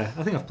 Yeah.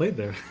 I think I've played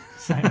there.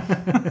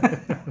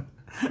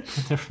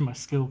 They're from my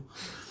school.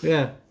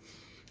 Yeah.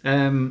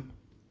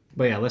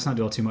 But yeah, let's not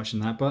dwell too much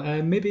on that.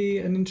 But maybe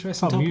an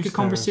interesting topic of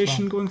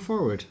conversation going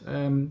forward.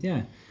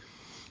 Yeah.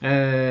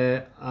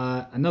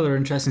 Another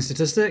interesting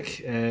statistic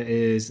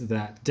is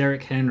that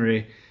Derrick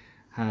Henry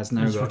has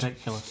now It's got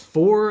ridiculous.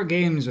 4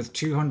 games with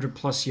 200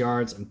 plus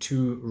yards and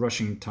 2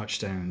 rushing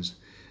touchdowns,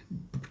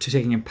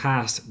 taking him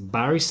past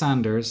Barry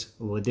Sanders,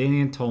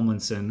 LaDainian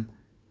Tomlinson,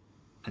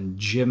 and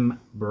Jim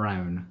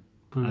Brown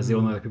as the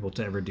only other people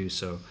to ever do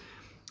so.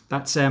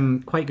 That's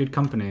quite good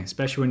company,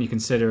 especially when you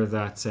consider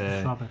that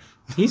Rubbish.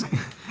 he's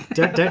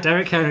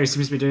Derrick Henry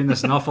seems to be doing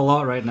this an awful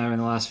lot right now in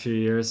the last few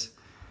years.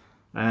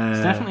 He's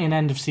definitely an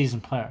end of season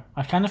player.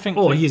 I kind of think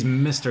Oh, that he's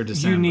Mr.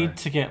 December. you need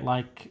to get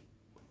like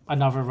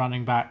another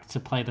running back to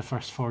play the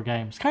first 4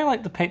 games. Kind of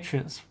like the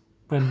Patriots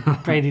when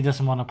Brady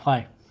doesn't want to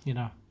play, you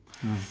know.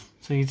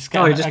 So you just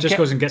get. He just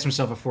goes and gets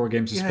himself a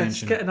 4-game Yeah, suspension.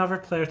 just get another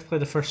player to play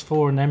the first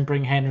 4 and then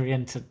bring Henry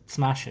in to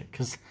smash it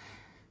because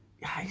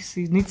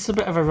he needs a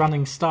bit of a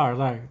running star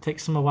there. It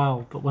takes him a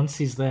while, but once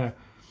he's there,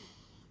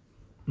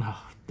 no,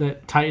 the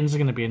Titans are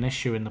going to be an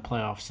issue in the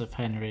playoffs if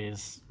Henry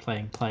is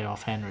playing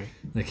playoff Henry.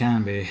 They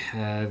can be.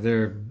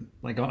 They're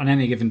like on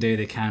any given day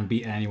they can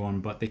beat anyone,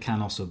 but they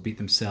can also beat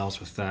themselves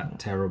with that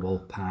terrible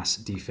pass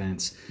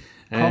defense.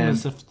 Problem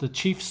is if the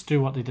Chiefs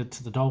do what they did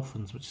to the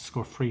Dolphins, which is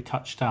score 3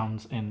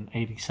 touchdowns in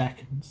 80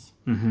 seconds,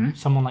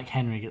 someone like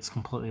Henry gets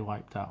completely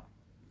wiped out.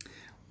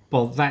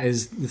 Well, that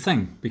is the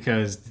thing,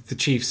 because the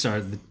Chiefs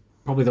are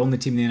probably the only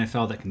team in the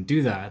NFL that can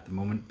do that at the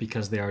moment,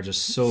 because they are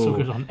just So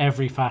good on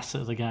every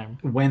facet of the game.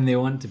 when they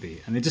want to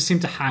be, and they just seem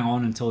to hang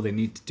on until they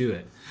need to do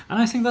it. And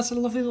I think that's a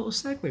lovely little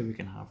segue we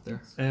can have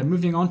there.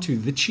 Moving on to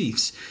the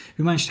Chiefs,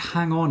 who managed to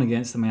hang on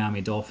against the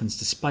Miami Dolphins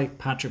despite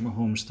Patrick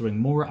Mahomes throwing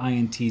more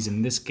INTs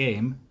in this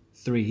game,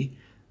 3,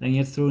 than he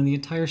had thrown the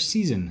entire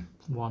season.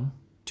 1,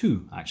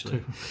 2,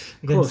 actually.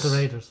 against Close. the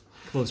Raiders.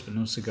 Close, but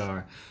no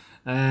cigar.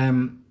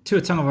 Tua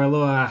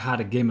Tagovailoa had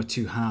a game of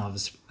 2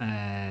 halves.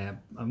 I'm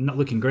not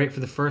looking great for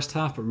the first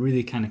half, but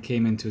really kind of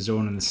came into his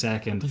own in the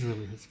second. It was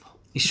really his fault.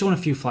 He's shown a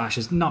few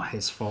flashes, not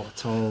his fault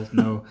at all,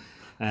 no.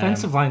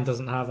 Offensive line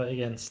doesn't have it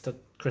against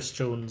Chris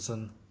Jones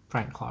and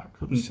Frank Clark.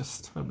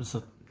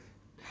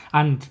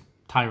 And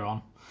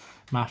Tyrann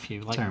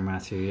Mathieu. Like Tyrann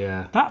Mathieu,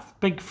 yeah. that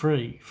big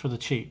 3 for the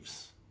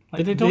Chiefs.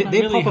 Like they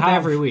They pop up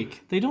every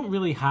week. They don't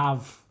really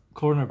have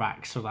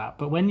cornerbacks for that.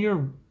 But when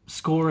you're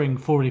scoring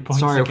 40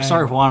 points a game,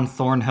 Sorry, Juan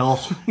Thornhill.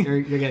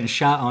 you're getting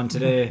shot on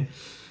today.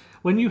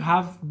 when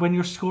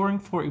you're scoring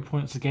 40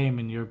 points a game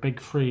and your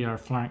big 3 are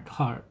Frank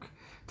Clark,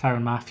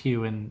 Tyrann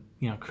Mathieu, and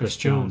Chris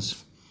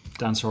Jones.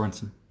 Dan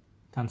Sorensen.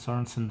 Dan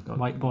Sorensen,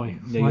 white boy.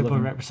 Yeah, White boy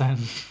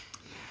representing.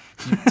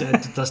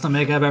 Let's not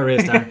make it about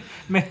race, Dan.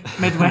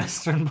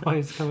 Midwestern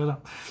boys coming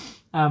up.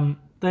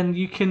 Then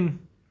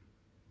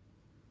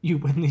you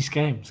win these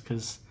games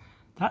because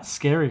that's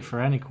scary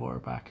for any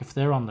quarterback if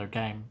they're on their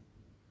game.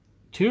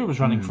 Tua was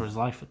running for his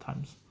life at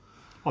times.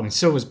 I mean,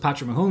 so was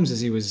Patrick Mahomes as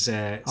he was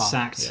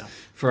sacked yeah.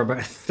 for about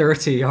a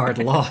 30-yard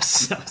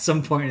loss at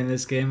some point in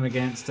this game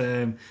against,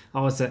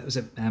 was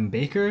it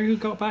Baker who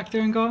got back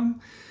there and got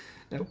him?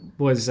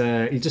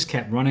 He just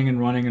kept running and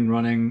running and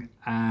running,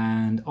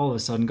 and all of a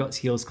sudden got his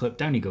heels clipped,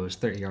 down he goes,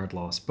 30-yard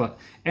loss, but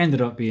ended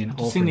up being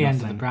all for Seen the nothing.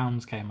 end of the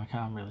Browns game, I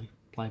can't really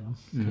blame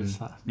him. 'Cause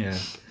Yeah.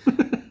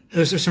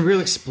 There's some real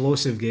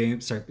explosive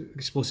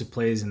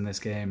plays in this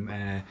game.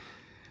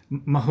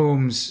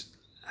 Mahomes,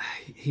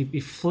 he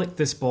flicked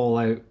this ball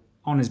out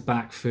on his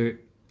back foot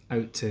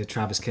out to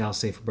Travis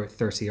Kelce for about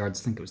 30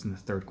 yards. I think it was in the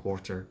third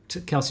quarter.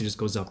 Kelce just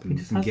goes up and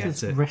Has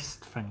gets this it.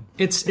 wrist thing.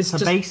 It's It's a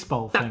just,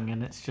 baseball thing,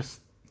 and it's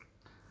just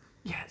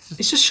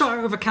it's just shot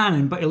out of a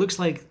cannon, but it looks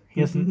like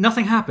hasn't-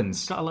 nothing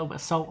happens. got a little bit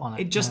of salt on it.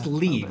 It just a little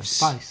bit of leaves.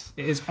 spice.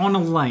 It is on a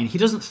line. He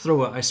doesn't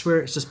throw it. I swear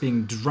it's just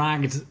being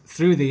dragged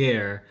through the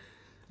air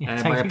by a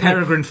technically-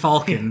 peregrine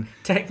falcon.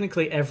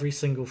 Technically, every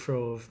single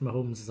throw of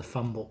Mahomes is a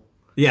fumble.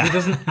 Yeah. He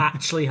doesn't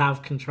actually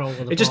have control of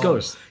the ball. It just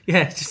goes.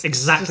 Yeah, it's just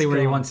Exactly it's where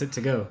he gone. wants it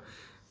to go.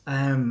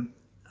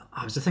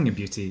 It was a thing of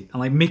beauty. And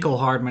like Mecole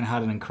Hardman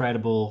had an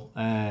incredible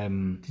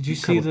Did you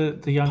see the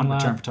young punt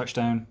return lad for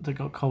touchdown. that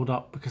got called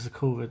up because of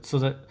COVID? So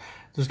that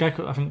there's a guy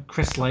called, I think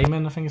Chris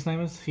Lehman, I think his name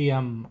is. He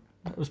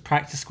was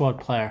practice squad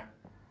player,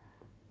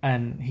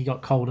 and he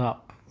got called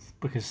up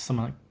because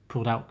someone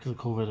pulled out because of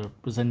COVID or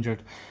was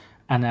injured,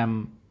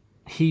 and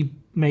he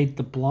made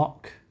the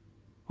block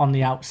on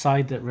the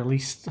outside that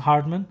released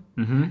Hardman,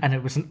 and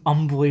it was an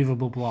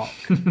unbelievable block.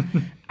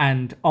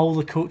 And all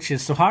the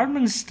coaches, so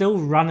Hardman's still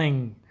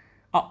running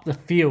up the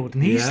field,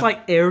 and he's Yeah. like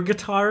air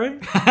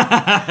guitaring,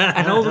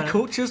 and all the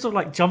coaches are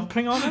like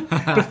jumping on him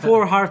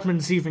before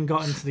Hardman's even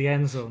got into the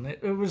end zone.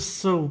 It was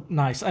so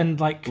nice, and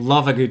like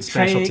Love a good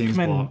Trey special teams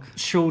Aikman block.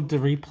 showed the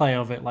replay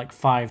of it like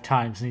 5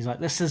 times, and he's like,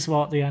 "This is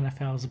what the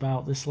NFL is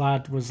about." This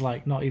lad was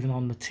like not even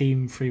on the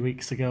team 3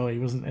 weeks ago. He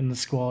wasn't in the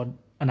squad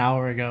an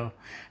hour ago,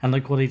 and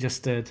look what he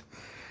just did.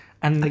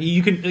 And Like,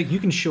 you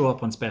can show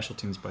up on special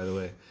teams, by the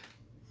way.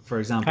 For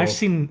example, I've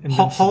seen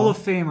Hall Invincible. of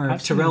Famer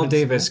I've seen Terrell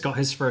Invincible. Davis got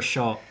his first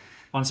shot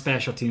on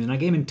special teams in a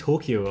game in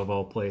Tokyo of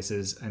all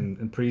places in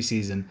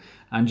preseason,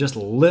 and just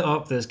lit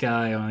up this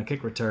guy on a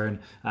kick return,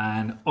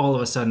 and all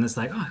of a sudden it's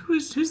like, oh,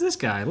 who's this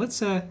guy? Let's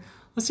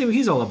see what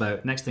he's all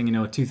about. Next thing you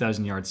know, a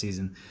 2,000-yard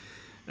season.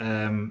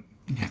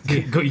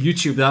 Go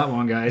YouTube that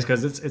one, guys,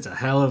 because it's a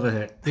hell of a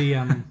hit.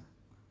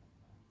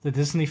 The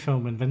Disney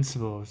film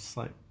Invincible is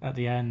like at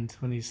the end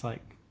when he's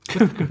like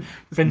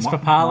Vince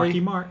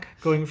Papali Mark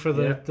going for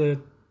the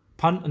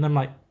punt, and I'm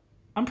like,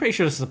 I'm pretty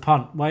sure this is a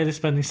punt. Why are they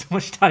spending so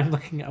much time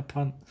looking at a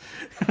punt?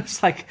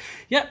 It's like,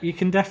 yep, you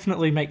can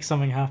definitely make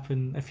something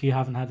happen if you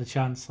haven't had a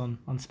chance on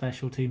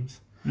special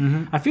teams.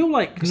 Mm-hmm. I feel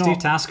like Steve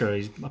Tasker,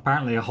 he's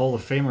apparently a Hall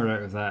of Famer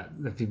out of that,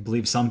 if you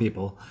believe some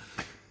people.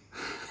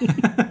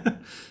 But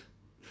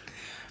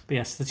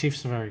yes, the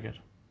Chiefs are very good.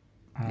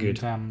 And, Good.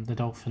 The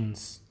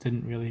Dolphins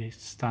didn't really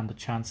stand a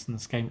chance in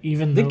this game.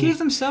 Even They though, gave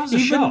themselves a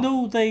shot. Even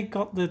though they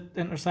got the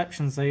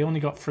interceptions, they only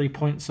got 3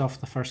 points off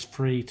the first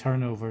 3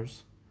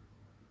 turnovers,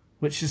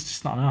 which is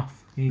just not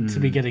enough. You need to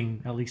be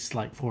getting at least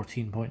like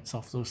 14 points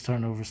off those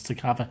turnovers to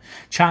have a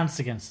chance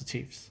against the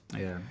Chiefs.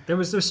 Yeah, there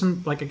was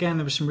some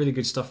there was some really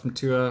good stuff from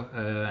Tua,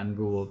 and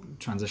we will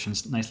transition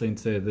nicely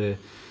into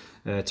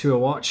the Tua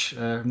watch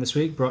from this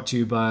week, brought to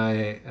you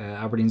by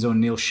Aberdeen's own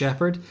Neil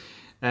Shepherd.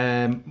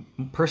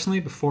 Personally,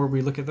 before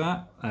we look at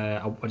that,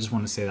 I just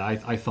want to say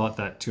that I thought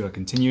that Tua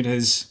continued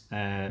his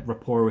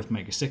rapport with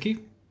Mike Gesicki.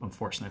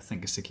 Unfortunately, I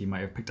think Gesicki might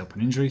have picked up an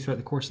injury throughout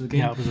the course of the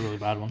game. Yeah, it was a really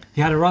bad one. He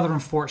had a rather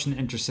unfortunate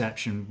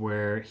interception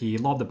where he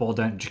lobbed the ball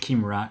down to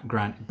Jakeem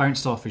Grant,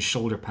 bounced off his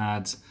shoulder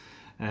pads,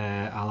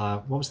 a la,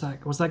 what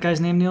was that guy's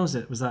name, Neil?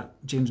 Was that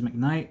James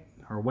McKnight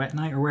or Wet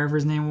Knight or wherever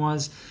his name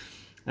was?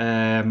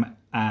 And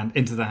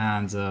into the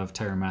hands of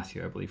Tyrann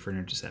Mathieu, I believe, for an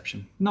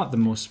interception. Not the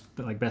most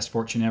best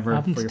fortune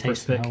ever for your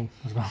first pick.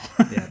 As well.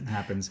 Yeah, it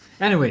happens.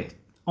 Anyway,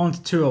 on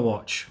to Tua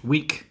watch.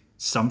 Week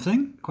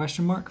something?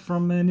 Question mark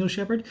from Neil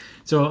Shepherd.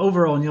 So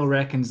overall, Neil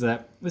reckons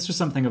that this was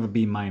something of a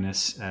B-.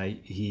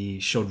 He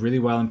showed really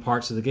well in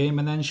parts of the game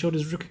and then showed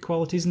his rookie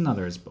qualities in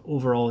others. But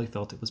overall, he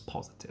felt it was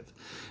positive.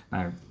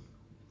 Now,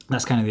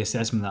 that's kind of the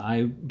assessment that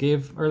I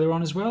gave earlier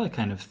on as well. I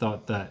kind of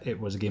thought that it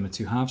was a game of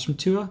two halves from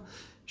Tua.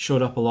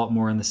 Showed up a lot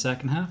more in the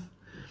second half.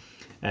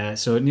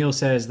 So Neil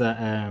says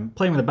that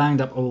playing with a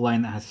banged up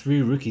O-line that had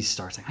 3 rookies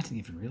starting, I didn't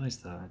even realise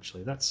that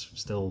actually. That's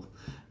still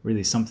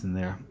really something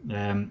there.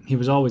 He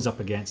was always up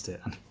against it.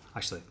 And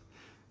actually,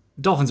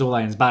 Dolphins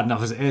O-line is bad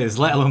enough as it is,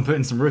 let alone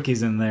putting some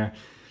rookies in there.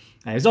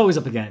 He was always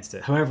up against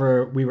it.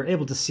 However, we were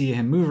able to see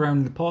him move around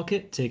in the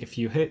pocket, take a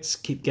few hits,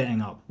 keep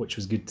getting up, which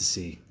was good to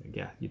see.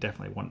 Yeah, you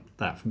definitely want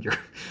that from your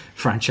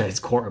franchise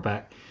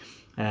quarterback.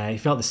 He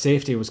felt the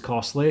safety was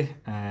costly,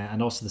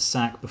 and also the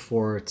sack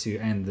before to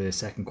end the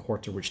second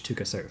quarter, which took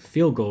us out of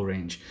field goal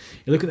range.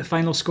 You look at the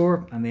final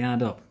score, and they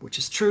add up, which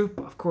is true.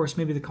 But of course,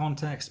 maybe the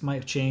context might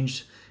have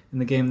changed in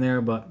the game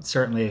there, but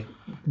certainly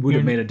would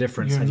have made a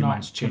difference had you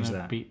managed to change that.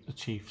 You're not going to beat the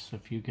Chiefs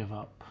if you give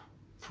up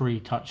 3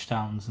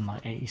 touchdowns in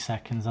 80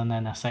 seconds and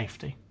then a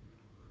safety.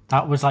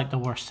 That was the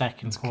worst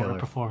second quarter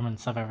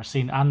performance I've ever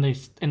seen, and they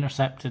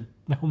intercepted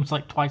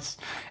Mahomes twice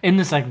in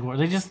the second quarter.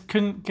 They just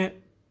couldn't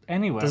get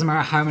anywhere. Doesn't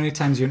matter how many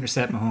times you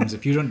intercept Mahomes,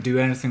 if you don't do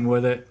anything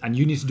with it, and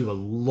you need to do a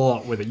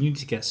lot with it, you need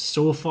to get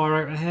so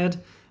far out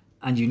ahead,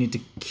 and you need to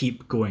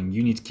keep going.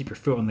 You need to keep your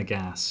foot on the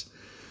gas.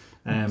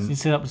 You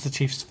see, that was the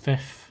Chiefs'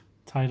 5th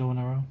title in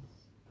a row.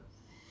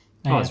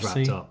 Oh, it's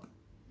wrapped up.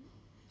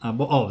 The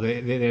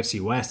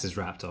AFC West is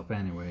wrapped up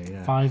anyway.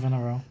 Yeah, 5 in a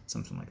row.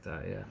 Something like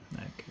that. Yeah.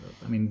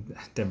 I mean,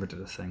 Denver did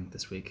a thing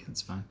this week.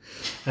 It's fine.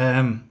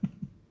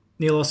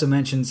 Neil also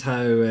mentions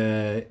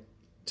how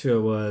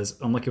Tua was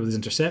unlucky with his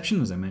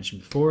interception, as I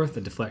mentioned before.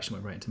 The deflection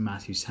went right into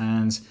Matthew's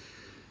hands.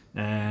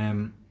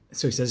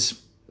 So he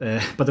says,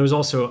 but there was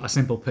also a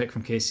simple pick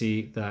from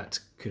KC that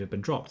could have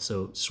been dropped.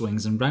 So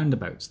swings and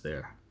roundabouts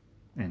there,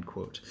 end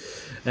quote.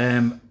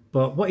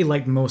 But what he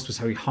liked most was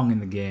how he hung in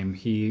the game.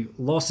 He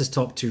lost his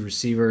top 2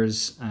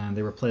 receivers, and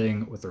they were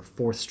playing with their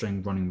 4th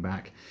string running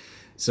back.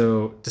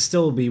 So to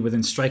still be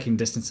within striking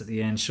distance at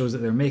the end shows that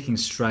they're making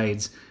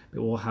strides,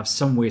 but will have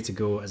some way to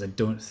go, as I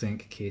don't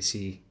think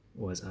KC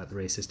was at the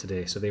races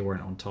today, so they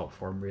weren't on top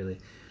form really.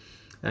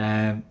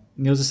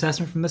 Neil's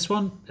assessment from this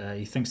one,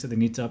 he thinks that they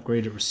need to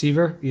upgrade at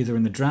receiver, either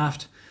in the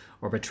draft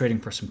or by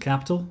trading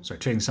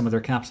some of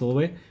their capital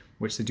away,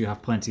 which they do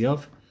have plenty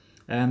of.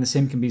 And the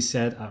same can be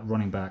said at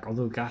running back,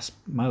 although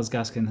Myles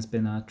Gaskin has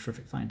been a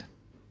terrific find.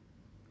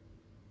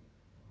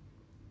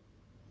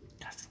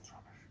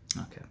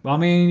 Okay. Well, I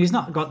mean, he's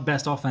not got the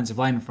best offensive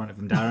line in front of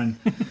him, Darren.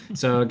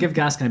 So give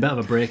Gaskin a bit of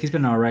a break. He's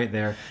been all right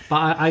there.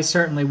 But I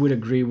certainly would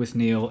agree with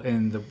Neil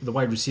in the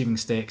wide receiving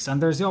stakes.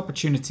 And there's the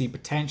opportunity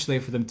potentially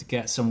for them to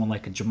get someone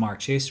like a Jamar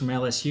Chase from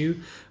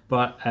LSU.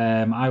 But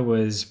I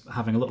was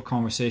having a little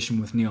conversation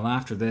with Neil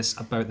after this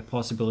about the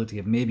possibility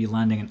of maybe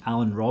landing an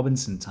Allen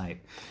Robinson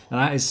type. Now,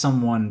 that is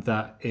someone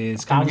that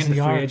is coming into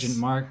the free agent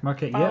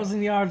market.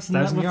 1,000 yards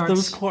with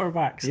those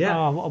quarterbacks. Yeah.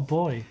 Oh, what a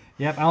boy.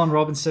 Yep, Allen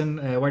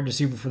Robinson, wide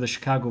receiver for the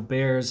Chicago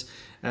Bears,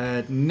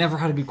 never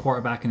had a good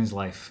quarterback in his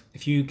life.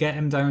 If you get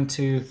him down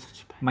to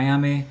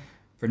Miami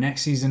for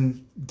next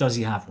season, does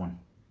he have one?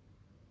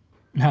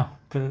 No,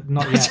 but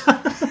not yet.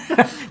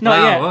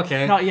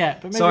 Okay. Not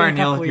yet. But maybe sorry,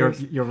 Neil,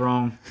 you're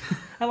wrong.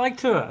 I like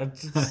Tua.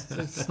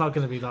 It's not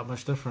going to be that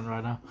much different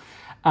right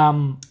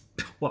now.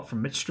 What,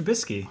 from Mitch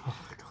Trubisky? Oh,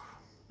 my God.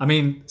 I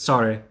mean,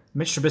 sorry.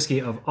 Mitch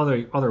Trubisky of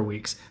other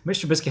weeks.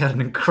 Mitch Trubisky had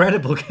an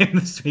incredible game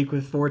this week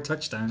with 4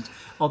 touchdowns,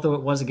 although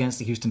it was against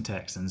the Houston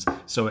Texans,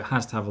 so it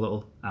has to have a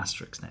little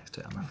asterisk next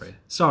to it, I'm afraid.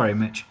 Sorry,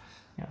 Mitch.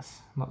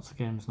 Yes, lots of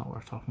games not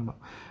worth talking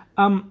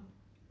about.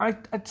 I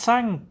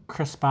sang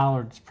Chris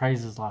Ballard's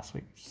praises last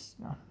week,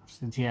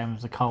 the GM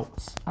of the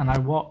Colts, and I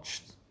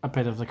watched a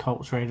bit of the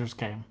Colts-Raiders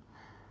game.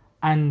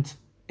 And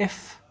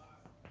if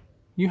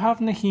you have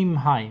Naheem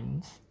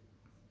Hines...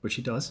 Which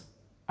he does.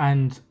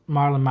 And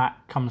Marlon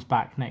Mack comes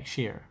back next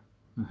year.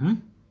 Mm-hmm.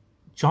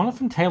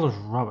 Jonathan Taylor's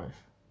rubbish.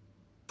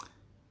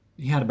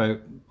 He had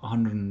about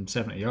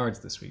 170 yards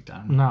this week,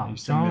 Dan. No,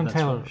 Jonathan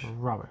Taylor's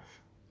rubbish.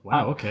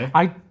 Wow, okay.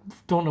 I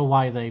don't know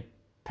why they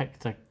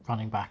picked a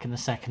running back in the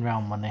second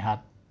round when they had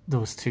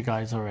those 2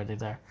 guys already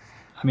there.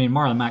 I mean,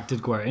 Marlon Mack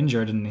did go out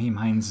injured, and Naheem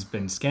Hines has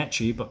been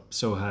sketchy, but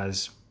so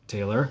has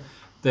Taylor.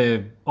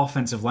 The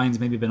offensive line's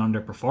maybe been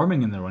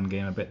underperforming in the run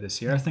game a bit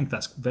this year. I think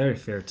that's very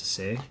fair to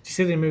say. Did you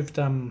see they moved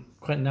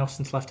Quentin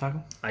Nelson to left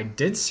tackle? I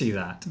did see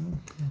that.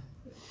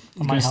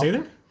 You might going to stay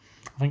help. there?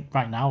 I think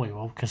right now we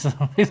will, because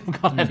we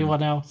haven't got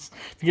anyone else.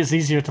 I think it's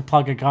easier to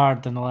plug a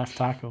guard than a left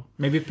tackle.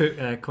 Maybe put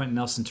Quentin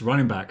Nelson to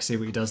running back, see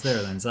what he does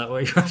there then. Is that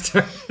what you're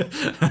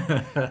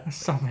after?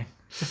 Something.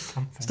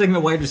 Sticking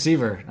with wide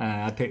receiver.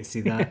 I'd pay to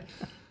see that.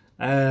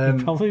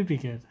 It'd probably be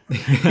good.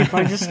 If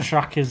I just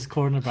truck his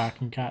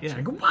cornerback and catch Yeah,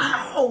 him. go,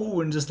 wow!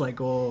 And just like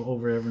go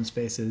over everyone's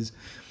faces.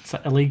 It's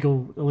like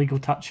illegal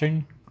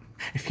touching.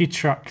 If you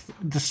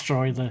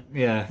destroy the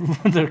Yeah.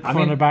 the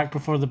cornerback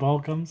before the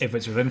ball comes. If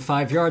it's within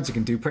 5 yards, you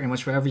can do pretty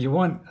much whatever you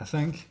want, I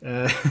think.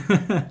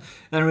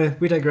 Anyway,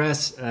 we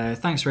digress.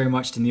 Thanks very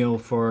much to Neil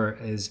for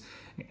his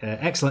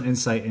excellent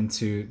insight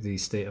into the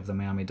state of the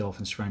Miami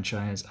Dolphins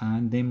franchise,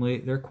 and namely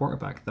their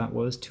quarterback. That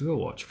was Tua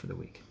Watch for the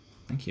week.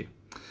 Thank you.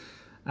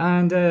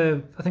 And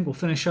I think we'll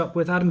finish up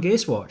with Adam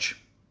Gase Watch.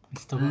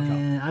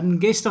 Adam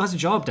Gase still has a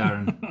job,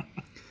 Darren.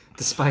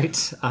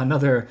 Despite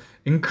another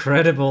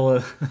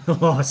incredible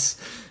loss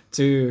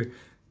to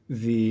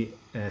the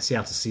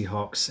Seattle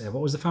Seahawks.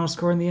 What was the final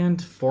score in the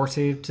end?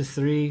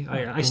 40-3.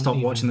 I stopped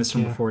watching this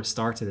one before it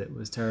started. It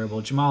was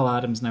terrible. Jamal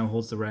Adams now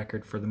holds the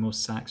record for the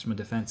most sacks from a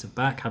defensive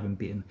back, having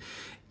beaten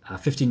a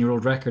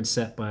 15-year-old record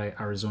set by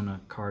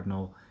Arizona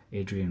Cardinal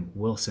Adrian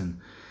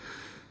Wilson.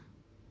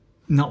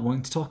 Not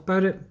wanting to talk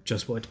about it,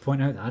 just wanted to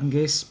point out that Adam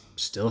Gase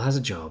still has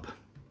a job.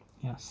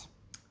 Yes.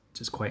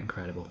 Which is quite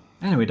incredible.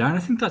 Anyway, Darren, I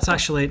think that's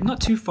actually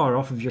not too far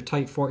off of your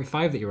tight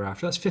 45 that you were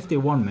after. That's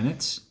 51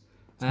 minutes.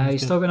 You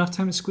still got enough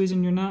time to squeeze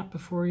in your nap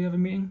before you have a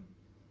meeting?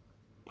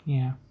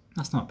 Yeah.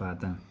 That's not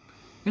bad then.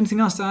 Anything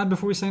else to add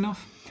before we sign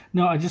off?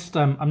 No, I just,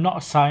 I'm not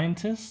a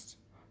scientist,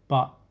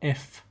 but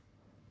if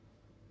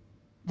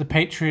the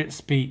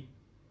Patriots beat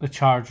the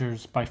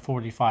Chargers by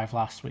 45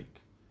 last week,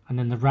 and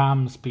then the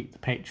Rams beat the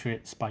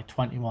Patriots by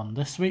 21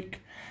 this week,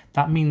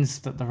 that means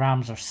that the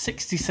Rams are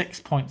 66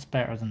 points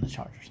better than the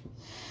Chargers.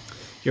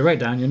 You're right,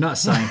 Dan. You're not a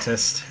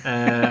scientist.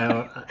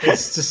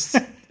 It's just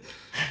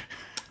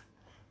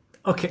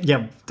okay.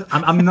 Yeah,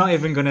 I'm not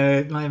even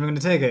gonna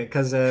take it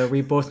because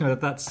we both know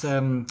that that's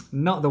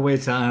not the way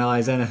to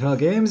analyze NFL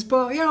games.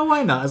 But you know,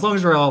 why not? As long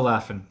as we're all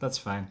laughing, that's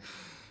fine.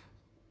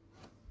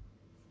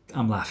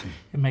 I'm laughing.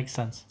 It makes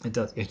sense. It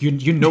does.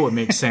 You know it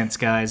makes sense,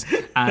 guys.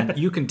 And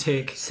you can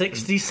take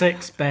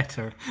 66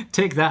 better.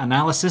 Take that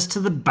analysis to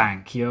the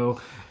bank, yo.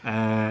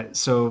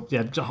 So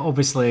yeah,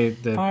 obviously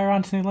the Fire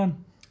Anthony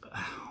Lynn.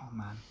 Oh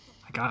man,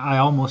 I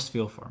almost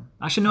feel for him.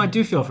 Actually, no, I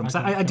do feel for him.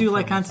 I do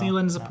like Anthony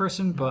Lynn as a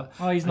person, but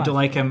I don't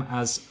like him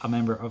as a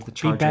member of the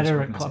Chargers. Be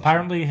better at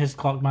apparently his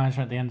clock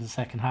management at the end of the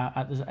second half.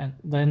 At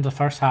the end of the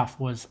first half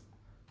was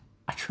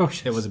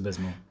atrocious. It was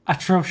abysmal.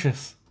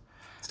 Atrocious.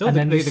 Still,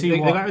 they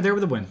got there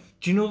with a win.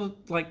 Do you know,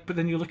 like, but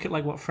then you look at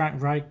like what Frank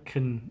Reich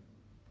and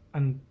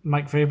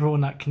Mike Vrabel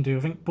and that can do.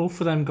 I think both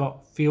of them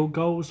got field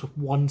goals with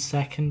 1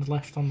 second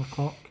left on the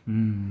clock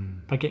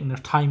by getting their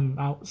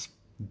timeouts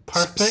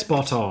perfect.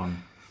 Spot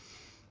on.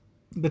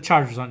 The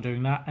Chargers aren't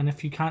doing that, and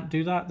if you can't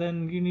do that,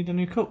 then you need a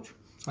new coach.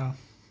 So.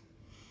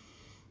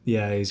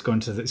 Yeah, he's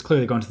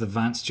clearly gone to the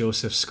Vance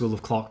Joseph School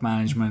of Clock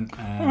Management.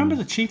 I remember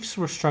the Chiefs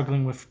were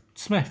struggling with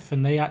Smith,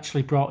 and they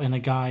actually brought in a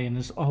guy, and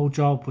his whole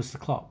job was the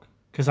clock.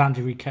 Because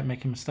Andy Reid kept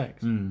making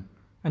mistakes. And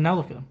now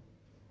look at them.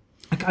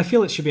 I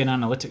feel it should be an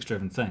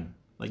analytics-driven thing.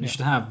 Like, you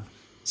should have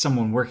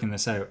someone working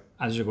this out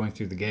as you're going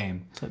through the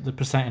game. So the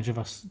percentage of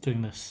us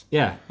doing this.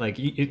 Yeah, like,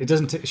 it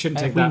shouldn't take that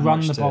much. If we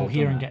run the ball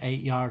here and get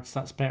 8 yards,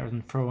 that's better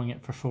than throwing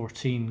it for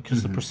 14.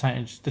 Because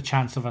the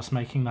chance of us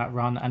making that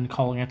run and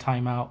calling a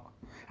timeout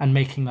and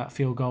making that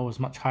field goal is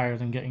much higher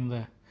than getting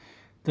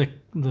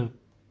the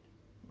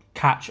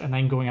catch and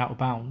then going out of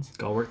bounds.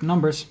 Gotta work the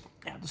numbers.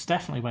 Yeah, there's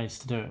definitely ways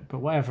to do it, but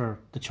whatever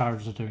the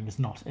Chargers are doing is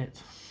not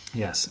it.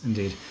 Yes,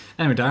 indeed.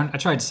 Anyway, Darren, I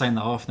tried to sign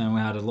that off. Then we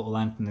had a little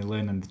Anthony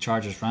Lynn and the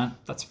Chargers rant.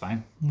 That's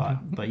fine,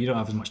 but you don't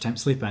have as much time to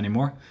sleep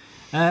anymore.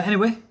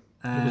 Anyway,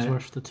 it was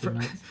worth the 2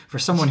 minutes. For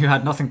someone who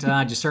had nothing to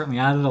add, you certainly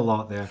added a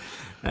lot there.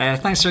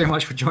 Thanks very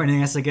much for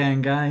joining us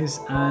again, guys,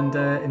 and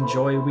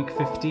enjoy week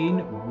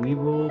 15. We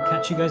will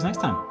catch you guys next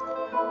time.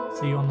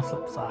 See you on the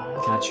flip side.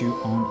 Catch you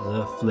on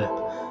the flip.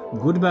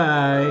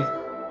 Goodbye.